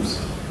allowed moves,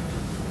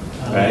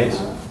 right?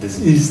 This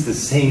is the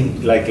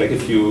same, like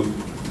if you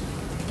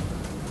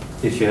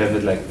have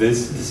it like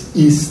this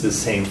is the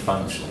same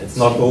function. It's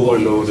not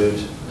overloaded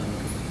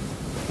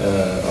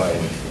or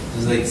anything.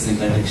 It's like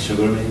syntactic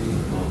sugar, maybe.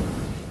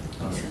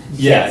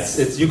 Yeah,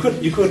 it's you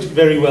could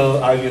very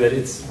well argue that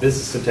this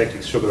is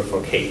syntactic sugar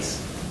for case.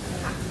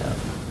 Yeah.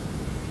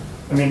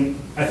 I mean,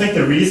 I think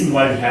the reason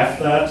why we have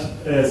that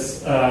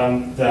is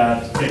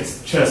that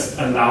it just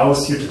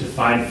allows you to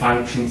define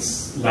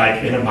functions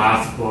like in a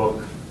math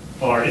book,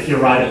 or if you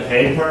write a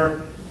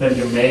paper, then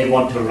you may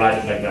want to write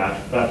it like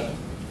that. But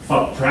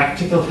for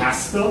practical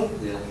Haskell,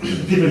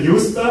 people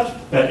use that,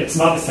 but it's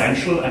not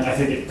essential, and I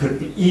think it could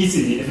be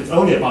easily, if it's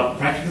only about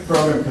practical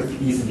programming, it could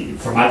be easily,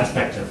 from my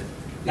perspective,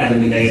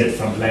 eliminated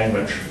from the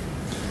language.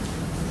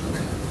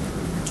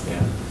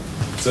 Yeah.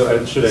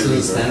 So should I? So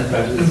the standard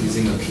practice is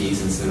using a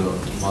case instead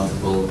of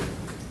multiple.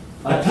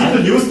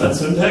 People use that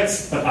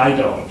syntax, but I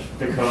don't,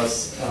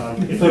 because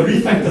if I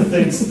refactor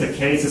things, the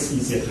case is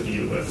easier to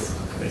deal with.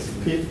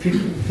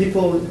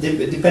 People,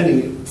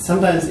 depending,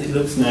 sometimes it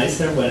looks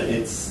nicer when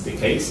it's the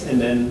case, and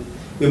then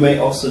you may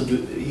also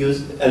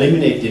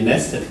eliminate the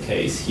nested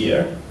case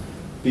here,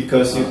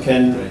 because you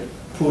can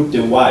put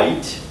the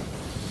white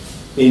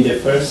in the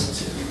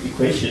first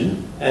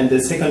equation, and the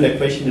second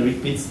equation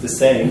repeats the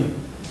same,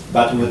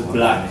 but with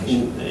black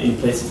in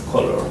place of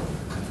color.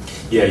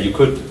 Yeah, you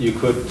could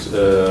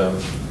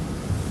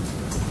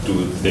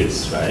do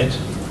this, right?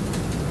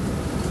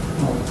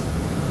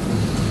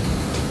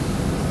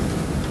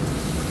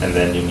 And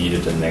then you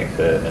needed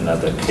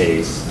another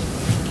case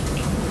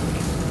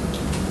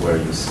where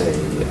you say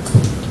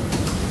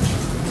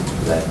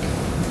black.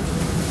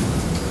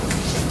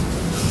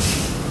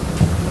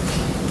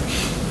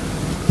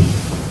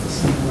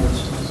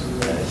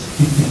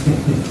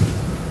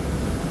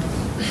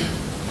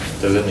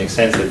 Does it make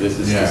sense that this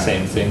is the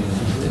same thing?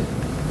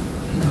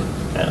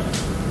 Yeah.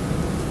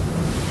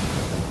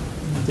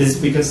 This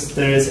is because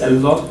there is a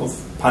lot of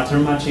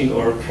pattern matching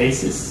or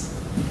cases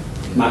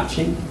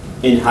matching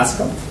in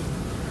Haskell.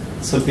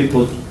 So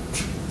people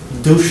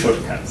do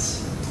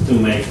shortcuts to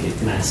make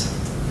it nicer.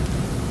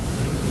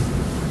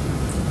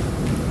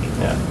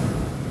 Yeah.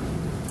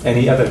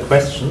 Any other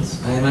questions?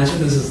 I imagine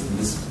this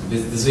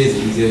way is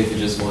easier if you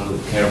just want to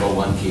care about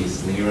one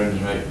case. Then you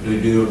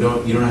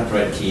don't have to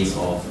write case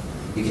off.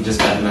 You can just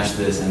pattern match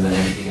this and then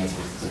everything else.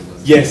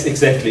 Yes,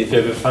 exactly. If you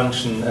have a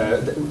function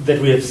that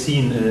we have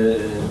seen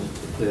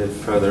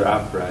further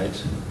up,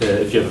 right?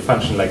 If you have a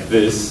function like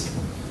this,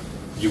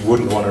 you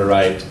wouldn't want to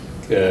write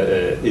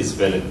is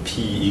valid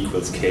p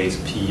equals case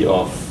p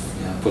of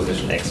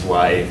position x,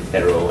 y,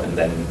 arrow, and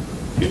then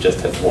you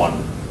just have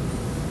one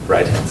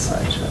right-hand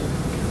side.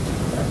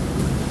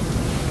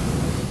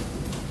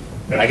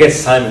 Right? I guess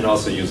Simon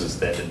also uses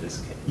that in this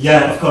case.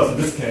 Yeah, of course, in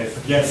this case,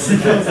 yes.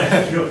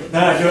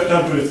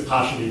 Don't do this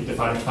partially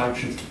defined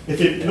functions. If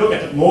you look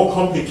at a more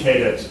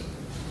complicated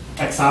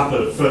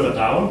example further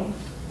down,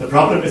 the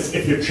problem is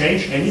if you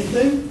change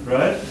anything,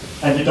 right,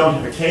 and you don't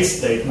have a case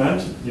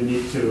statement,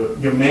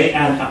 you may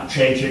end up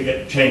changing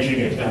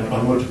it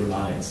on multiple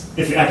lines.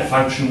 If you add a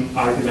function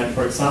argument,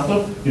 for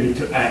example, you need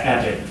to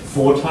add it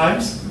 4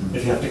 times.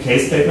 If you have the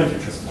case statement, you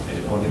just add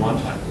it only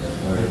 1 time.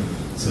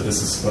 So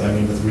this is what I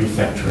mean with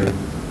refactoring.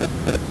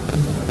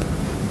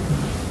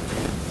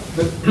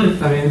 But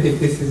I mean, if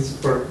this is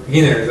for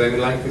beginners, I would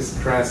like to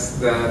stress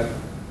that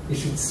you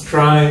should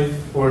strive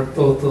for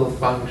total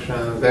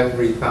functions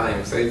every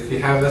time. So if you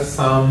have a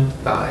sum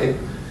type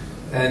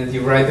and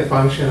you write a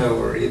function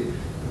over it,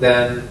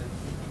 then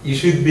you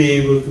should be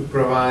able to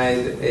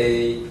provide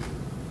a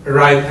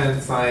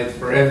right-hand side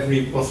for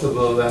every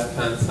possible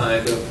left-hand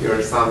side of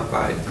your sum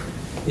type.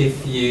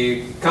 If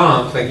you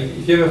can't, like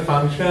if you have a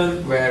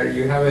function where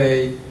you have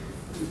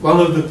one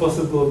of the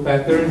possible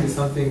patterns is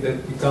something that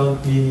you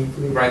can't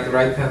meaningfully write the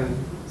right-hand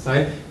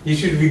side, you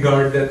should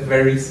regard that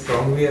very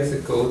strongly as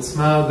a code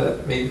smell,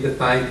 that maybe the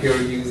type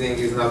you're using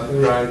is not the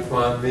right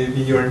one,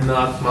 maybe you're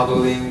not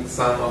modeling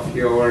some of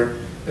your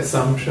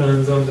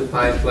assumptions on the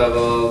type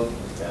level,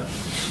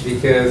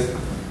 because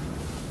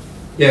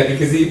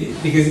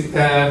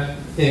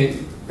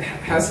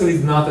Haskell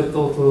is not a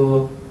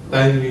total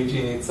language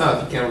in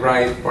itself. You can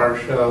write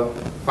partial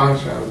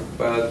functions,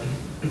 but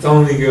it's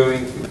only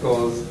going to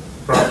cause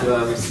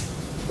problems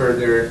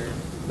further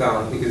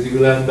down, because you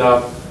will end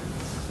up,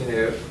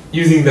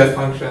 using that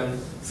function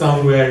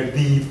somewhere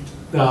deep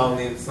down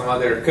in some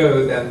other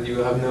code, and you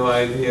have no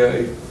idea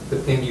if the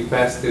thing you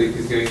pass to it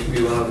is going to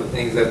be one of the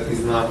things that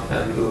is not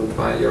handled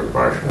by your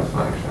partial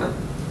function.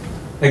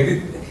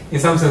 Like, in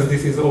some sense,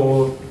 this is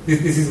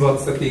what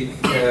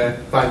static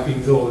typing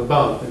is all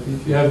about. And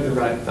if you have the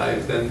right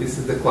type, then this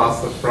is the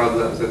class of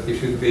problems that you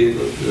should be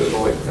able to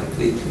avoid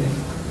completely.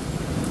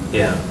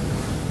 Yeah.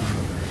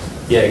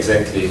 Yeah,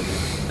 exactly.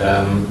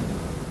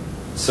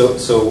 So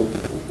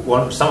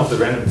some of the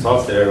random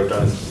thoughts that I wrote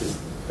down is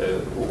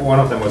one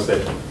of them was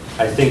that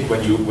I think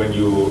when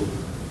you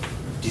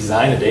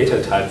design a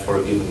data type for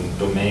a given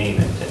domain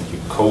and you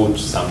code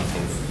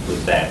something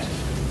with that,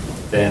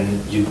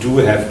 then you do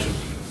have to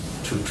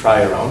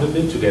try around a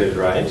bit to get it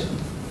right.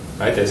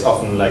 There's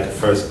often like a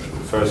first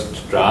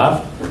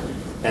draft,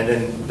 and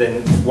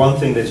then one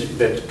thing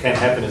that can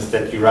happen is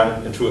that you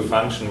run into a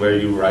function where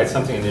you write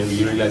something and then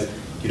you realize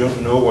you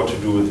don't know what to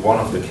do with one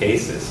of the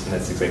cases, and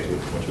that's exactly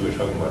what you were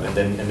talking about. And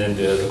then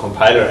the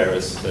compiler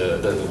errors,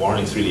 the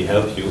warnings really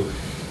help you,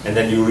 and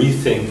then you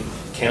rethink: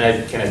 can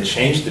I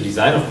change the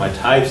design of my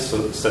types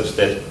such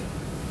that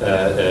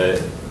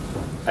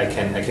I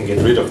can get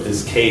rid of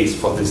this case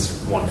for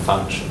this one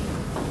function?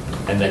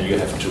 And then you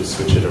have to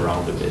switch it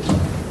around a bit.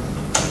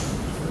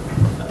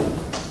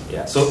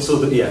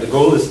 The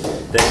goal is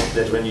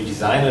that when you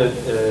design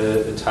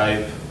a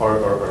type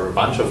or a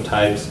bunch of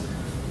types,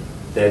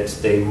 that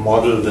they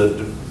model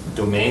the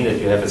domain that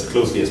you have as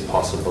closely as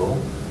possible,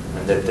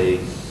 and that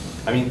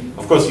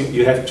of course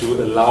you have to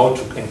allow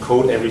to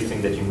encode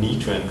everything that you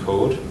need to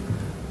encode,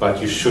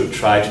 but you should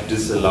try to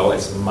disallow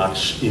as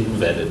much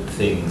invalid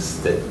things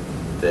that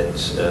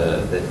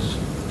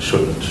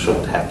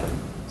shouldn't happen.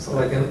 So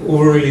like an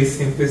overly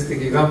simplistic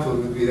example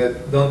would be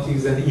that don't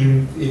use an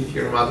int if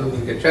you're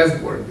modeling a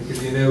chessboard,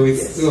 because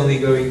it's only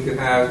going to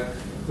have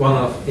one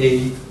of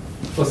 8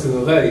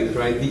 possible values,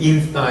 right? The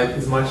int type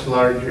is much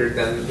larger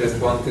than just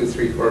 1, 2,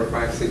 3, 4,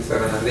 5, 6,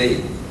 7, and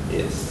 8.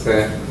 Yes. So,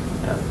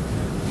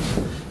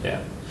 yeah.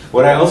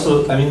 What I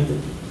also,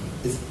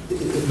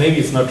 maybe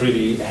it's not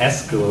really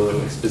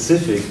Haskell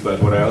specific,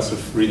 but what I also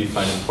really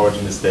find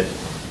important is that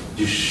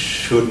you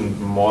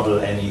shouldn't model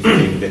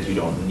anything that you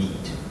don't need.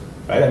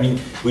 Right?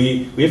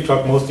 We have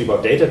talked mostly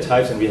about data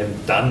types, and we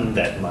haven't done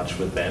that much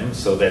with them,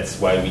 so that's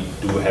why we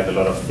do have a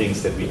lot of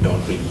things that we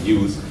don't really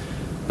use.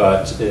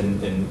 But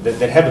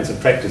that happens in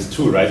practice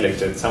too, right? Like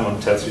that someone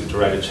tells you to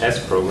write a chess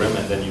program,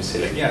 and then you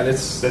say like, yeah,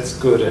 that's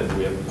good, and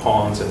we have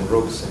pawns and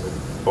rooks and a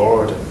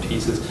board and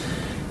pieces,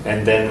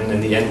 and then in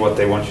the end, what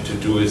they want you to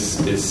do is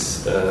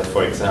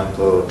for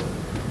example,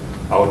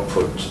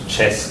 output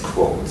chess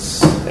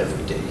quotes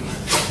every day,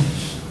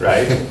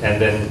 right? And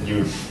then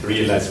you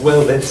realize,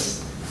 well,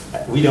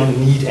 we don't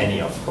need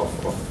any of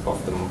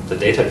the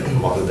data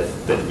model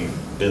that we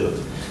build.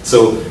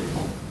 So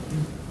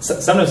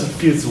sometimes it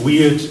feels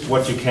weird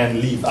what you can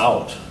leave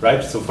out,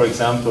 right? So for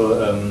example,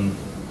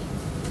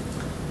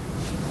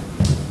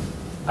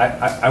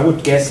 I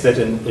would guess that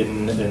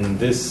in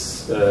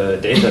this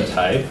data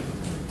type,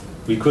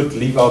 we could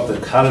leave out the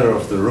color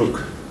of the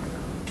rook.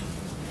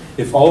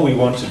 If all we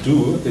want to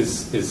do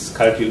is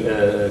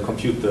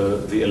compute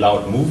the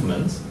allowed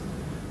movements,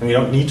 and we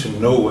don't need to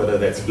know whether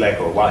that's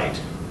black or white.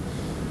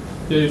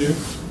 Yeah, you do.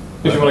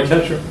 If you want to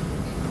capture.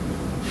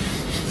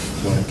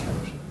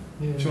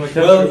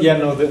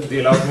 The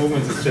allowed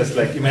movements is just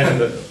like, imagine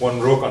the one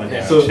rook on a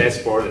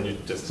chessboard, and you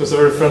just... So it's a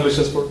very friendly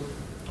chessboard.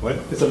 What?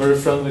 It's a very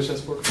friendly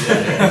chessboard.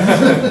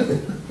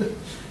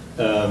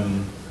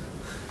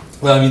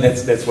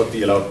 That's what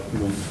the allowed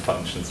move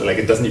function. So like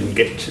it doesn't even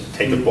get to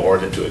take the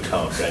board into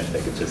account, right?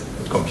 Like it just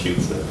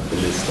computes the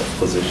list of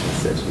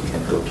positions that you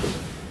can go to.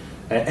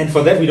 And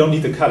for that, we don't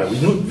need the color. We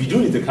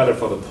do need the color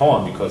for the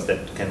pawn, because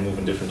that can move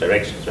in different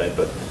directions, right?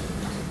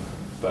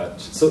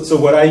 But so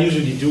what I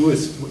usually do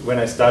is, when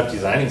I start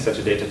designing such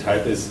a data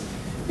type, is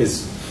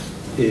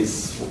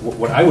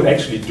what I would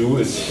actually do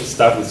is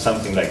start with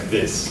something like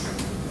this,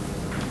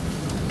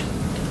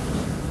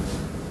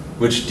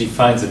 which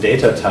defines a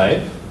data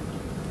type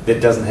that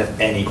doesn't have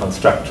any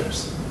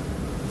constructors.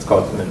 It's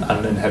called an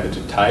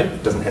uninhabited type.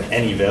 It doesn't have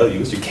any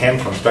values. You can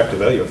construct a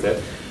value of that.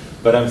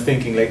 But I'm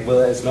thinking like, well,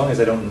 as long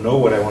as I don't know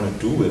what I want to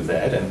do with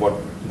that and what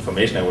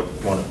information I would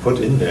want to put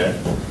in there,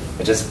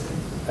 I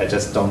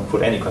just don't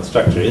put any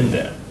constructor in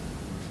there.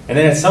 And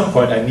then at some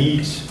point I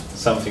need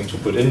something to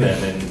put in there,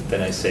 and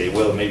then I say,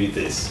 well, maybe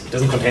this. It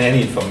doesn't contain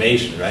any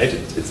information, right?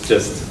 It's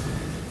just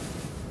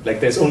like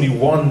there's only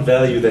one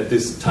value that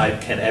this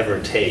type can ever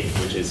take,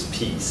 which is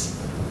piece.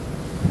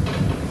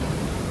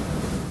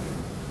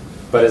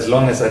 But as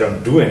long as I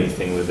don't do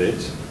anything with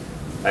it,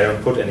 I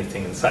don't put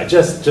anything inside.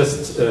 Just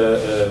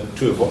to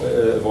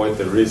avoid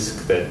the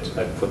risk that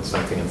I put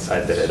something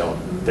inside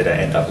that I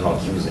end up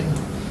not using.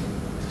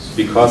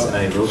 Because, and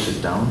I wrote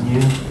it down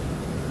here,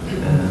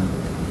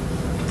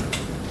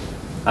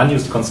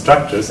 unused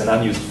constructors and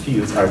unused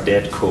fields are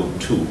dead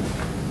code too.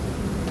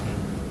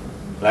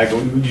 Like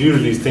we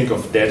usually think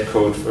of dead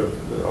code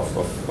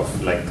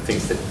of like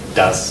things that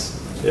does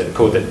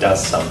code that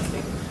does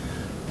something,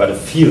 but a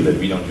field that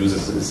we don't use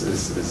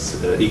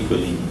is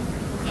equally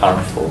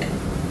harmful.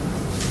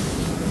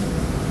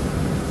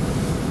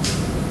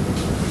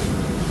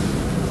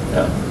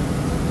 Yeah.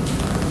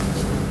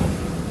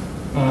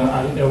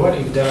 What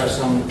if there are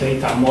some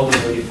data model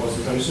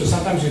repositories? So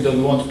sometimes you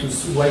don't want to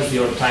waste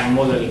your time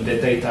modeling the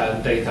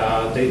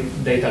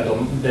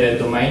the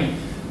domain.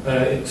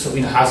 So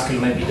in Haskell,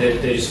 maybe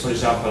there is, for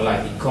example,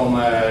 like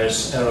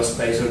e-commerce,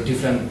 aerospace, or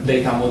different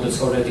data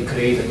models already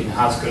created in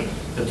Haskell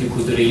that you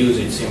could reuse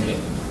it simply.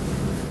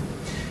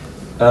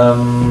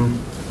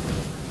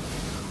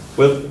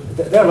 Well,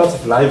 there are lots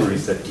of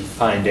libraries that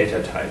define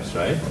data types,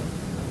 right?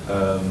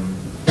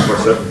 For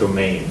certain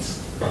domains,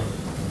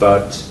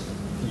 but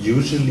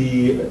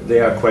usually they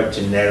are quite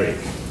generic.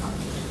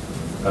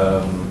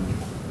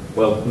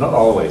 Well, not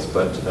always,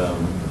 but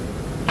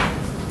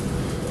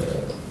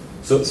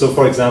so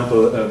for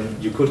example,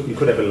 you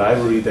could have a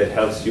library that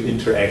helps you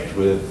interact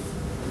with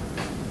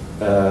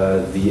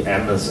the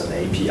Amazon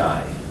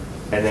API,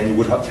 and then you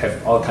would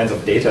have all kinds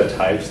of data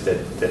types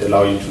that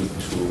allow you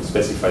to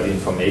specify the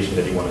information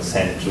that you want to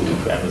send to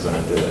Amazon,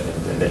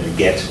 and then you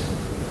get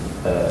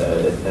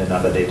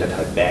another data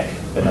type back,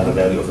 another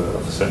value of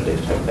a certain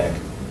data type back.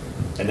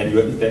 And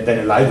then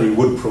a library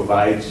would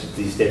provide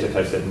these data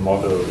types that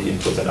model the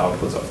inputs and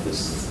outputs of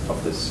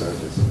this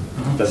service.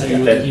 So you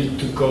need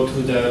to go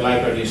to the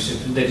library.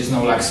 There is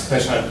no like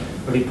special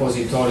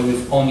repository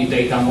with only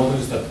data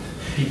models that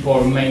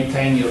people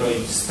maintain, or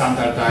it's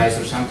standardized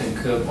or something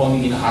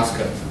only in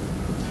Haskell.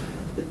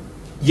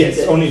 Yes,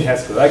 only in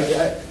Haskell.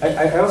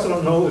 I also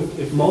don't know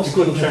if most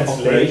could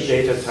translate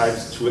data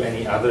types to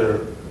any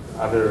other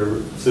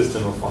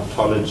system of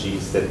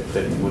ontologies that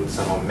would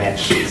somehow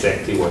match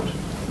exactly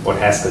what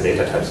Haskell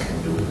data types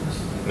can do.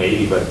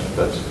 Maybe, but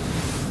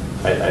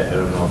I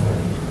don't know of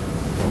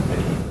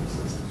any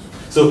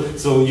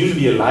systems. So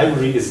usually a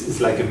library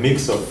is like a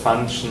mix of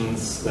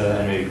functions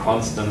and maybe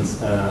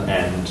constants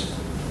and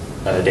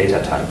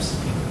data types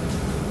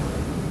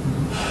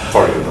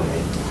for your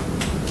domain.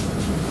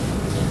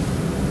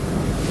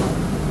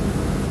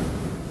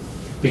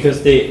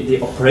 Because the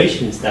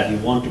operations that you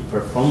want to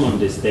perform on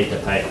these data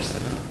types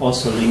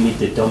also limit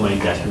the domain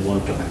that you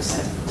want to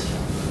accept.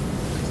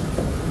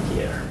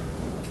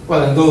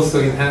 Well, and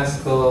also in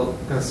Haskell,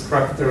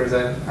 constructors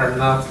are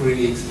not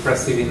really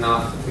expressive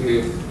enough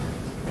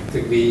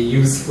to be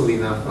useful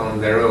enough on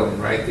their own,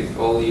 right? If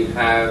all you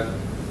have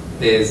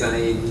is an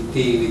ADT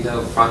with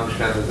no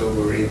functions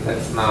over it,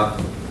 that's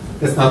not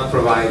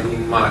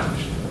providing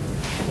much.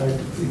 Right?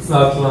 It's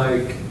not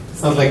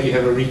like you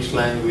have a rich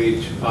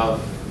language of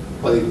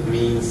what it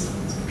means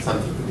for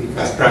something to be a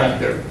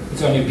constructor.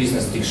 It's only a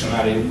business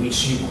dictionary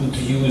which you could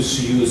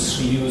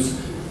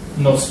use.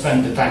 Not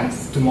spend the time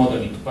to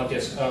model it, but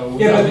yes. But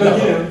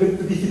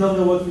if you don't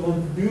know what you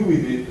want to do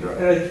with it,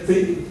 right? So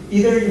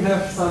either you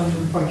have some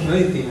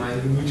functionality in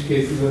mind, in which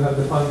case you will have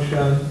the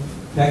function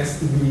next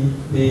to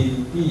the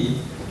ADT,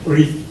 or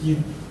if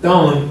you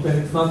don't,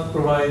 then it's not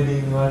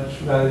providing much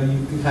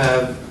value to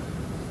have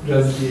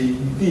just the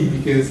ADT,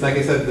 because, like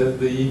I said,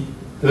 the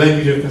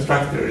language of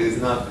constructor is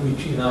not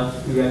rich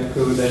enough to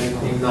encode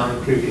anything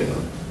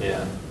non-trivial.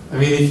 Yeah. I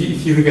mean,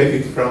 if you look at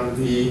it from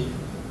the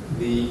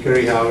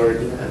Curry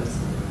Howard lens.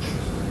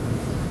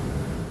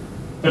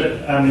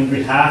 But I mean,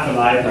 we have a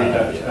library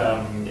that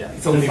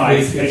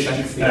defines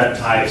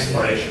types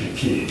for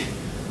HTTP.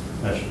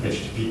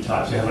 HTTP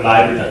types. We have a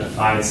library that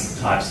defines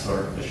types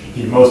for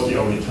HTTP, mostly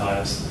only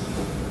types.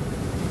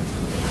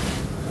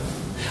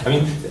 I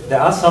mean,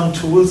 there are some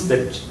tools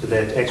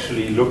that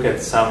actually look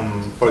at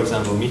some. For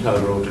example, Michal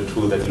wrote a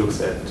tool that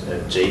looks at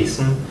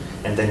JSON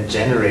and then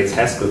generates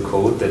Haskell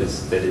code that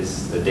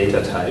is the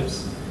data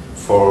types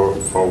for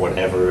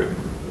whatever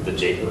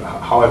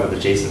however the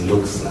JSON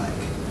looks like.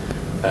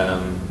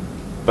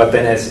 But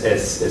then,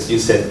 as you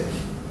said,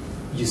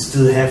 you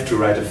still have to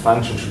write a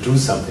function to do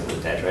something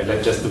with that, right?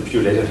 Like just the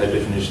pure data type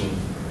definition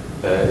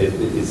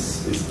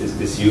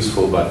is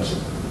useful, but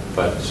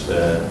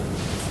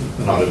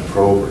not a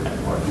program.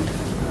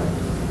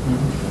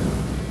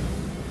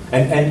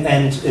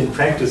 And in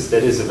practice,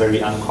 that is a very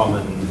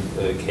uncommon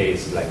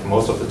case. Like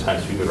most of the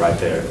times, people write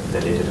their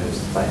data types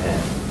by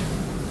hand.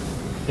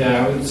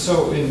 Yeah,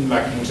 so in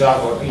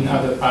Java or in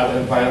other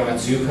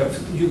environments, you have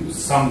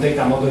some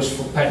data models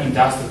per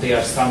industry, they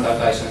are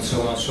standardized and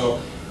so on. So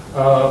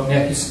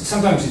Yeah,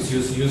 sometimes it's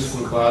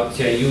useful, but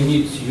yeah, you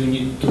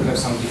need to have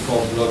some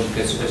default logic,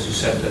 as you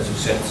said.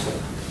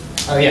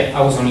 So, yeah,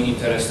 I was only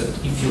interested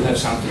if you have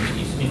something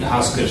in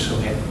Haskell. So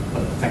yeah,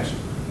 but thanks.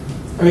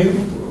 I mean,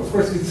 of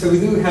course, so we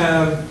do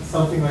have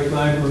something like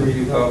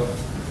libraries of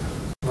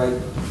like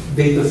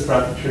data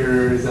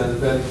structures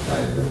and that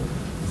kind of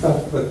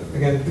stuff. But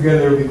again,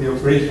 together with the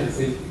operations,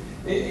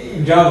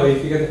 in Java,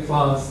 if you get a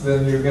class,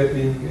 then you're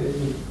getting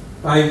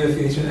a type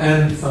definition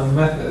and some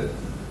method.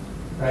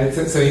 Right,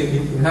 so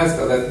in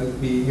Haskell that would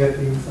be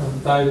getting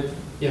some type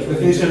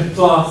definition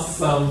plus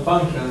some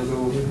functions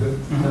over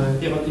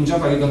the Yeah, but in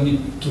Java you don't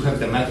need to have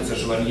the methods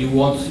as well. You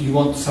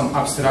want some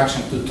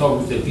abstraction to talk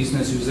with the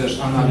business users,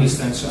 analysts,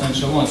 and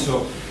so on.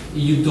 So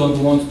you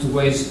don't want to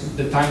waste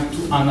the time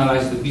to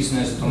analyze the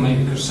business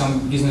domain because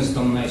some business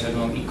domains, I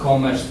don't know,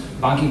 e-commerce,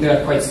 banking, they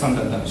are quite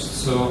standardized.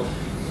 So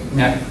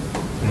yeah.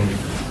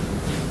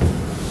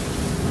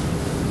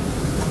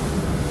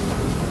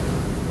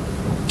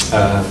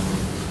 I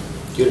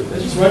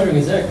was just wondering,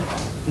 is there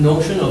a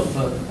notion of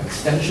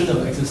extension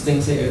of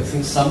existing, say,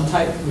 some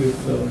type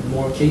with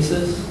more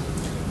cases?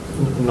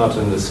 Not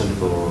in the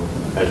simple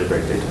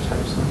algebraic data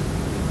types. No?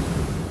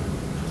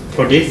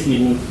 For this, you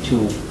need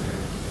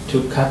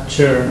to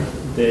capture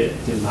the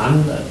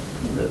demand that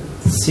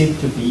seemed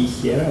to be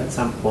here at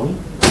some point.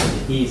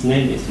 His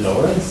name is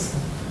Lawrence,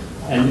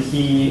 and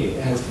he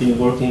has been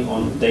working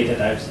on data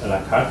types a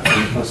la carte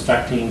and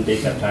constructing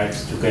data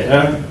types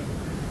together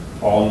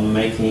on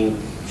making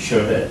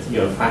sure that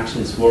your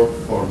functions work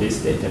for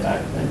this data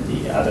type and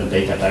the other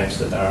data types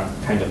that are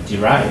kind of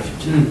derived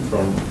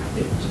from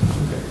it.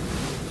 Okay.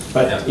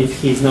 But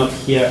if he's not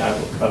here,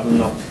 I will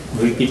not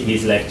repeat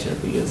his lecture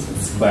because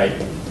it's quite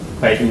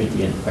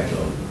meaty and quite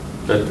long.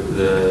 But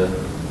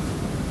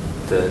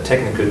the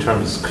technical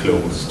term is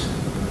closed.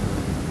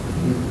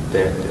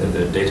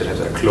 The data types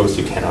are closed.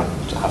 You cannot,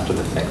 after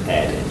the fact,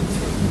 add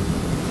anything.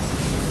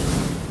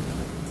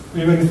 I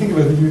mean, when you think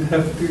about it, you'd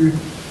have to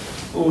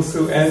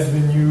also add the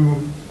new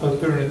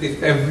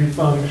alternative every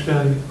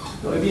function.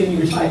 No, it'd be a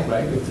new type,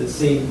 right? With the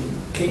same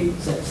case,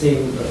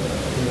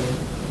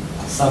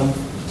 some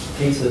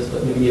cases,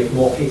 but maybe you have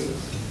more cases.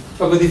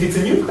 Oh, but if it's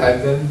a new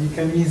type, then you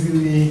can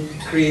easily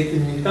create a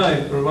new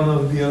type, or one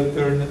of the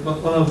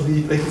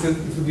like you said,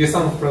 it would be a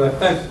sum of product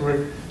types,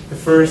 where the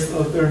first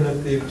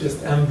alternative just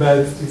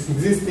embeds this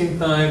existing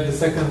type, the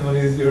second one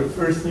is your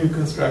first new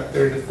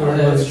constructor, the third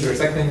one is your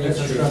second new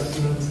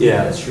constructor.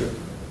 Yeah, that's true.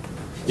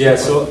 Yeah,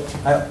 so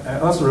I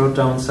also wrote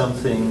down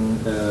something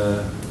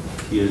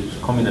here,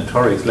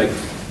 combinatorics,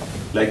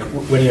 like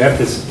when you have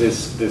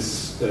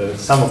this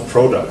sum of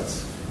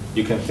products,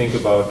 you can think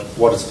about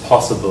what is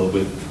possible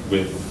with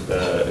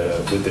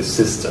this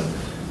system.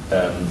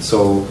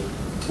 So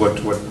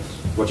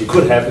what you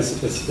could have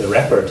is a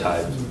wrapper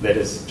type that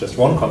is just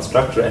one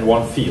constructor and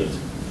one field,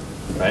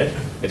 right?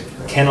 It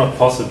cannot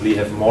possibly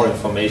have more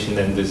information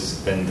than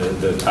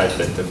the type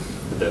that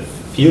the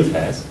field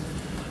has.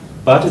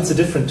 But it's a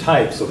different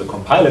type, so the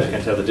compiler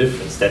can tell the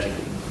difference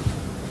statically.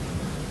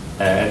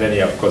 And then,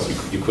 yeah, of course,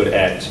 you could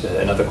add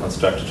another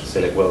constructor to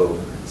say, like, well,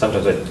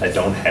 sometimes I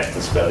don't have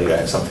this value, I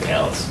have something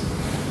else.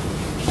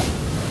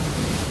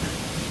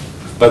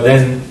 But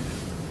then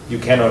you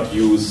cannot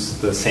use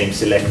the same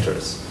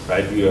selectors,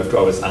 right? You have to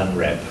always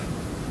unwrap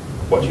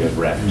what you have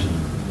wrapped.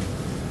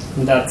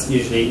 And that's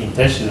usually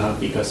intentional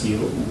because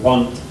you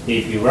want,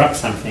 if you wrap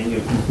something,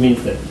 it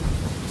means that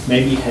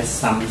maybe it has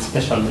some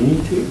special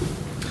meaning to it.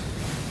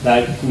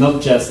 Like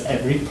not just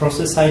every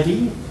process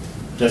ID,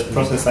 just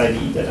process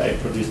ID that I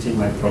produced in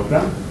my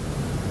program,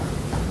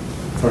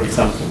 for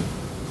example.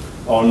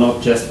 Or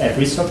not just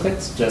every socket,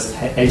 just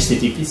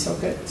HTTP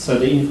socket. So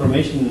the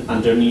information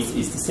underneath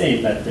is the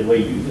same, but the way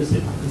you use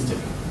it is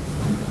different.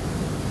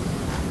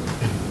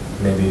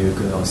 Maybe you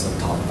could also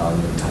talk about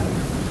new type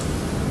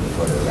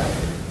for the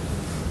wrapper.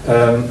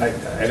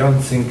 I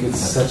don't think it's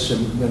such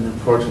an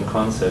important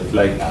concept.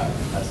 Like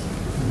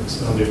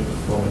it's only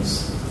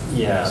performance.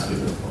 Yeah.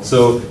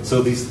 So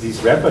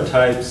these wrapper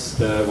types,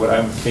 what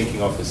I'm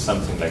thinking of is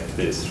something like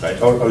this,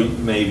 right? Or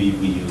maybe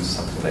we use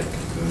something like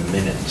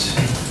minute.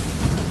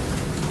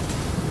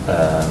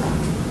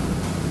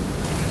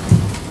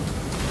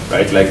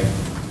 Right? Like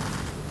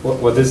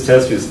what this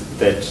tells you is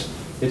that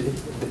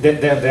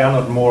there are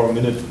not more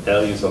minute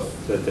values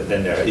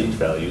than there are int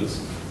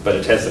values, but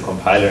it tells the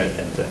compiler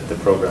and the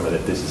programmer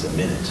that this is a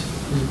minute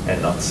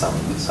and not some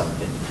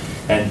int.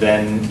 And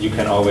then you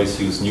can always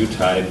use new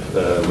type,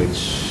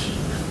 which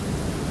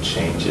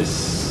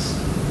changes,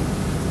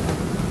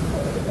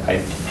 I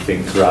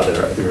think,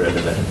 rather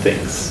irrelevant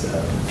things.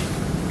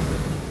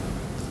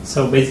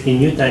 So basically,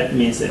 new type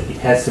means that it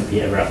has to be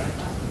a wrapper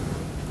type.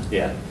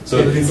 Yeah. So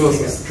it's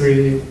also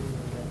strict.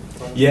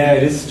 Yeah,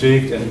 it is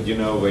strict, and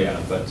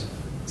but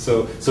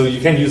so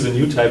you can use a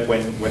new type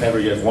whenever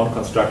you have one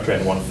constructor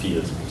and one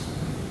field,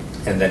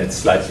 and then it's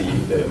slightly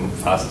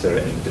faster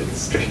and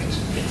it's strict.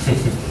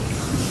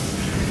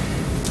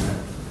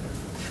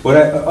 What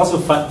I also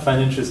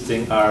find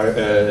interesting are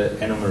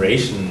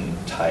enumeration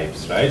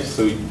types, right?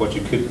 So what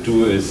you could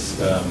do is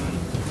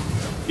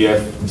you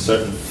have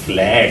certain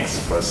flags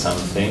for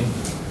something,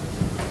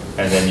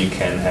 and then you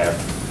can have,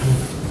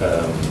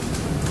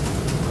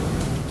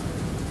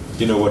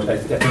 you know what? I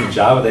think in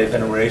Java they have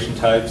enumeration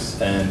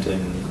types, and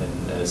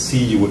in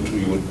C you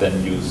would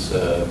then use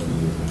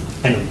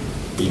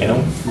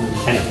enum.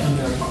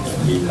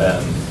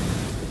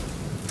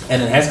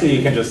 And in Haskell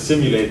you can just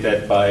simulate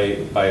that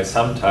by a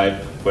sum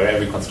type where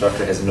every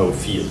constructor has no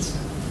fields,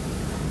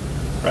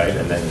 right?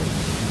 And then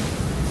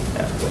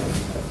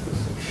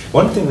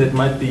one thing that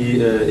might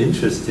be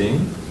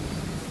interesting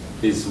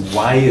is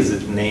why is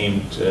it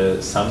named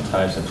sum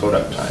types and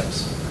product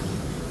types?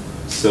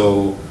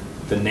 So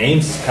the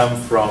names come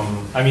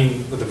from, I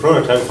mean, with the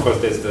product type, of course,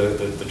 there's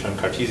the term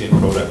Cartesian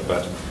product,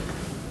 but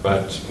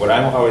what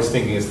I'm always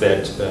thinking is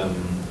that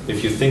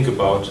if you think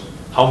about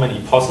how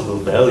many possible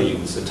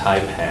values a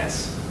type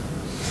has,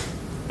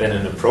 then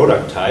in a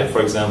product type,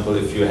 for example,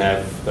 if you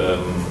have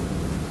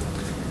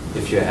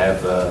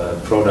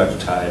a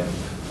product type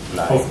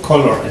like of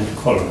color and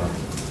color,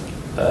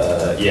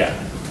 yeah,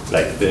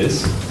 like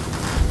this.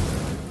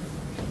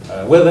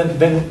 Well,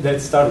 then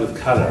let's start with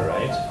color,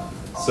 right?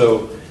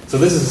 So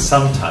this is a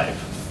sum type,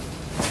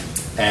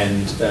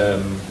 and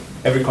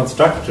every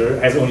constructor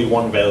has only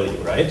one value,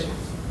 right?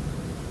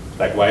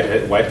 Like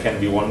white can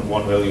be one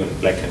value and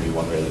black can be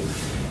one value,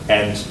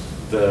 and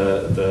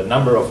the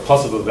number of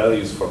possible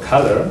values for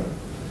color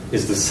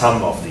is the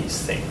sum of these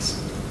things,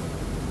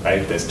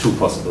 right? There's two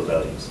possible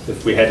values.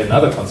 If we had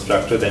another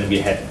constructor, then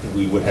we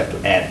would have to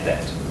add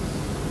that,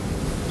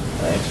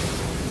 right?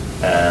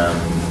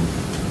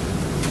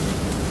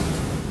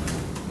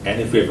 And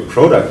if we have a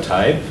product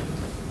type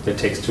that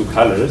takes two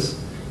colors,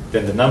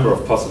 then the number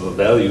of possible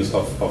values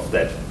of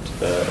that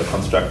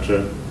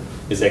constructor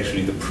is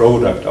actually the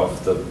product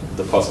of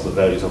the possible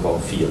values of all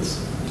fields.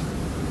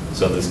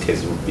 So in this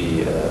case it would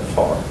be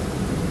 4.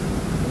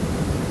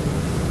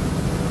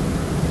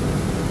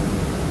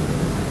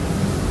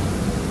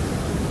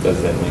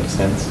 Does that make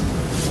sense?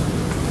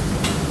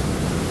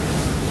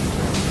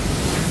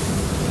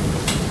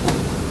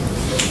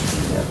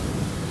 Yeah.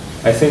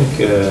 I think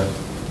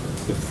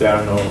if there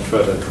are no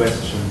further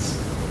questions,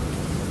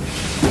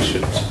 we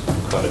should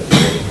call it a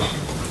day.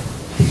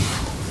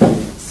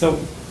 So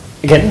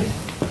again,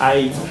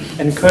 I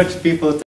encourage people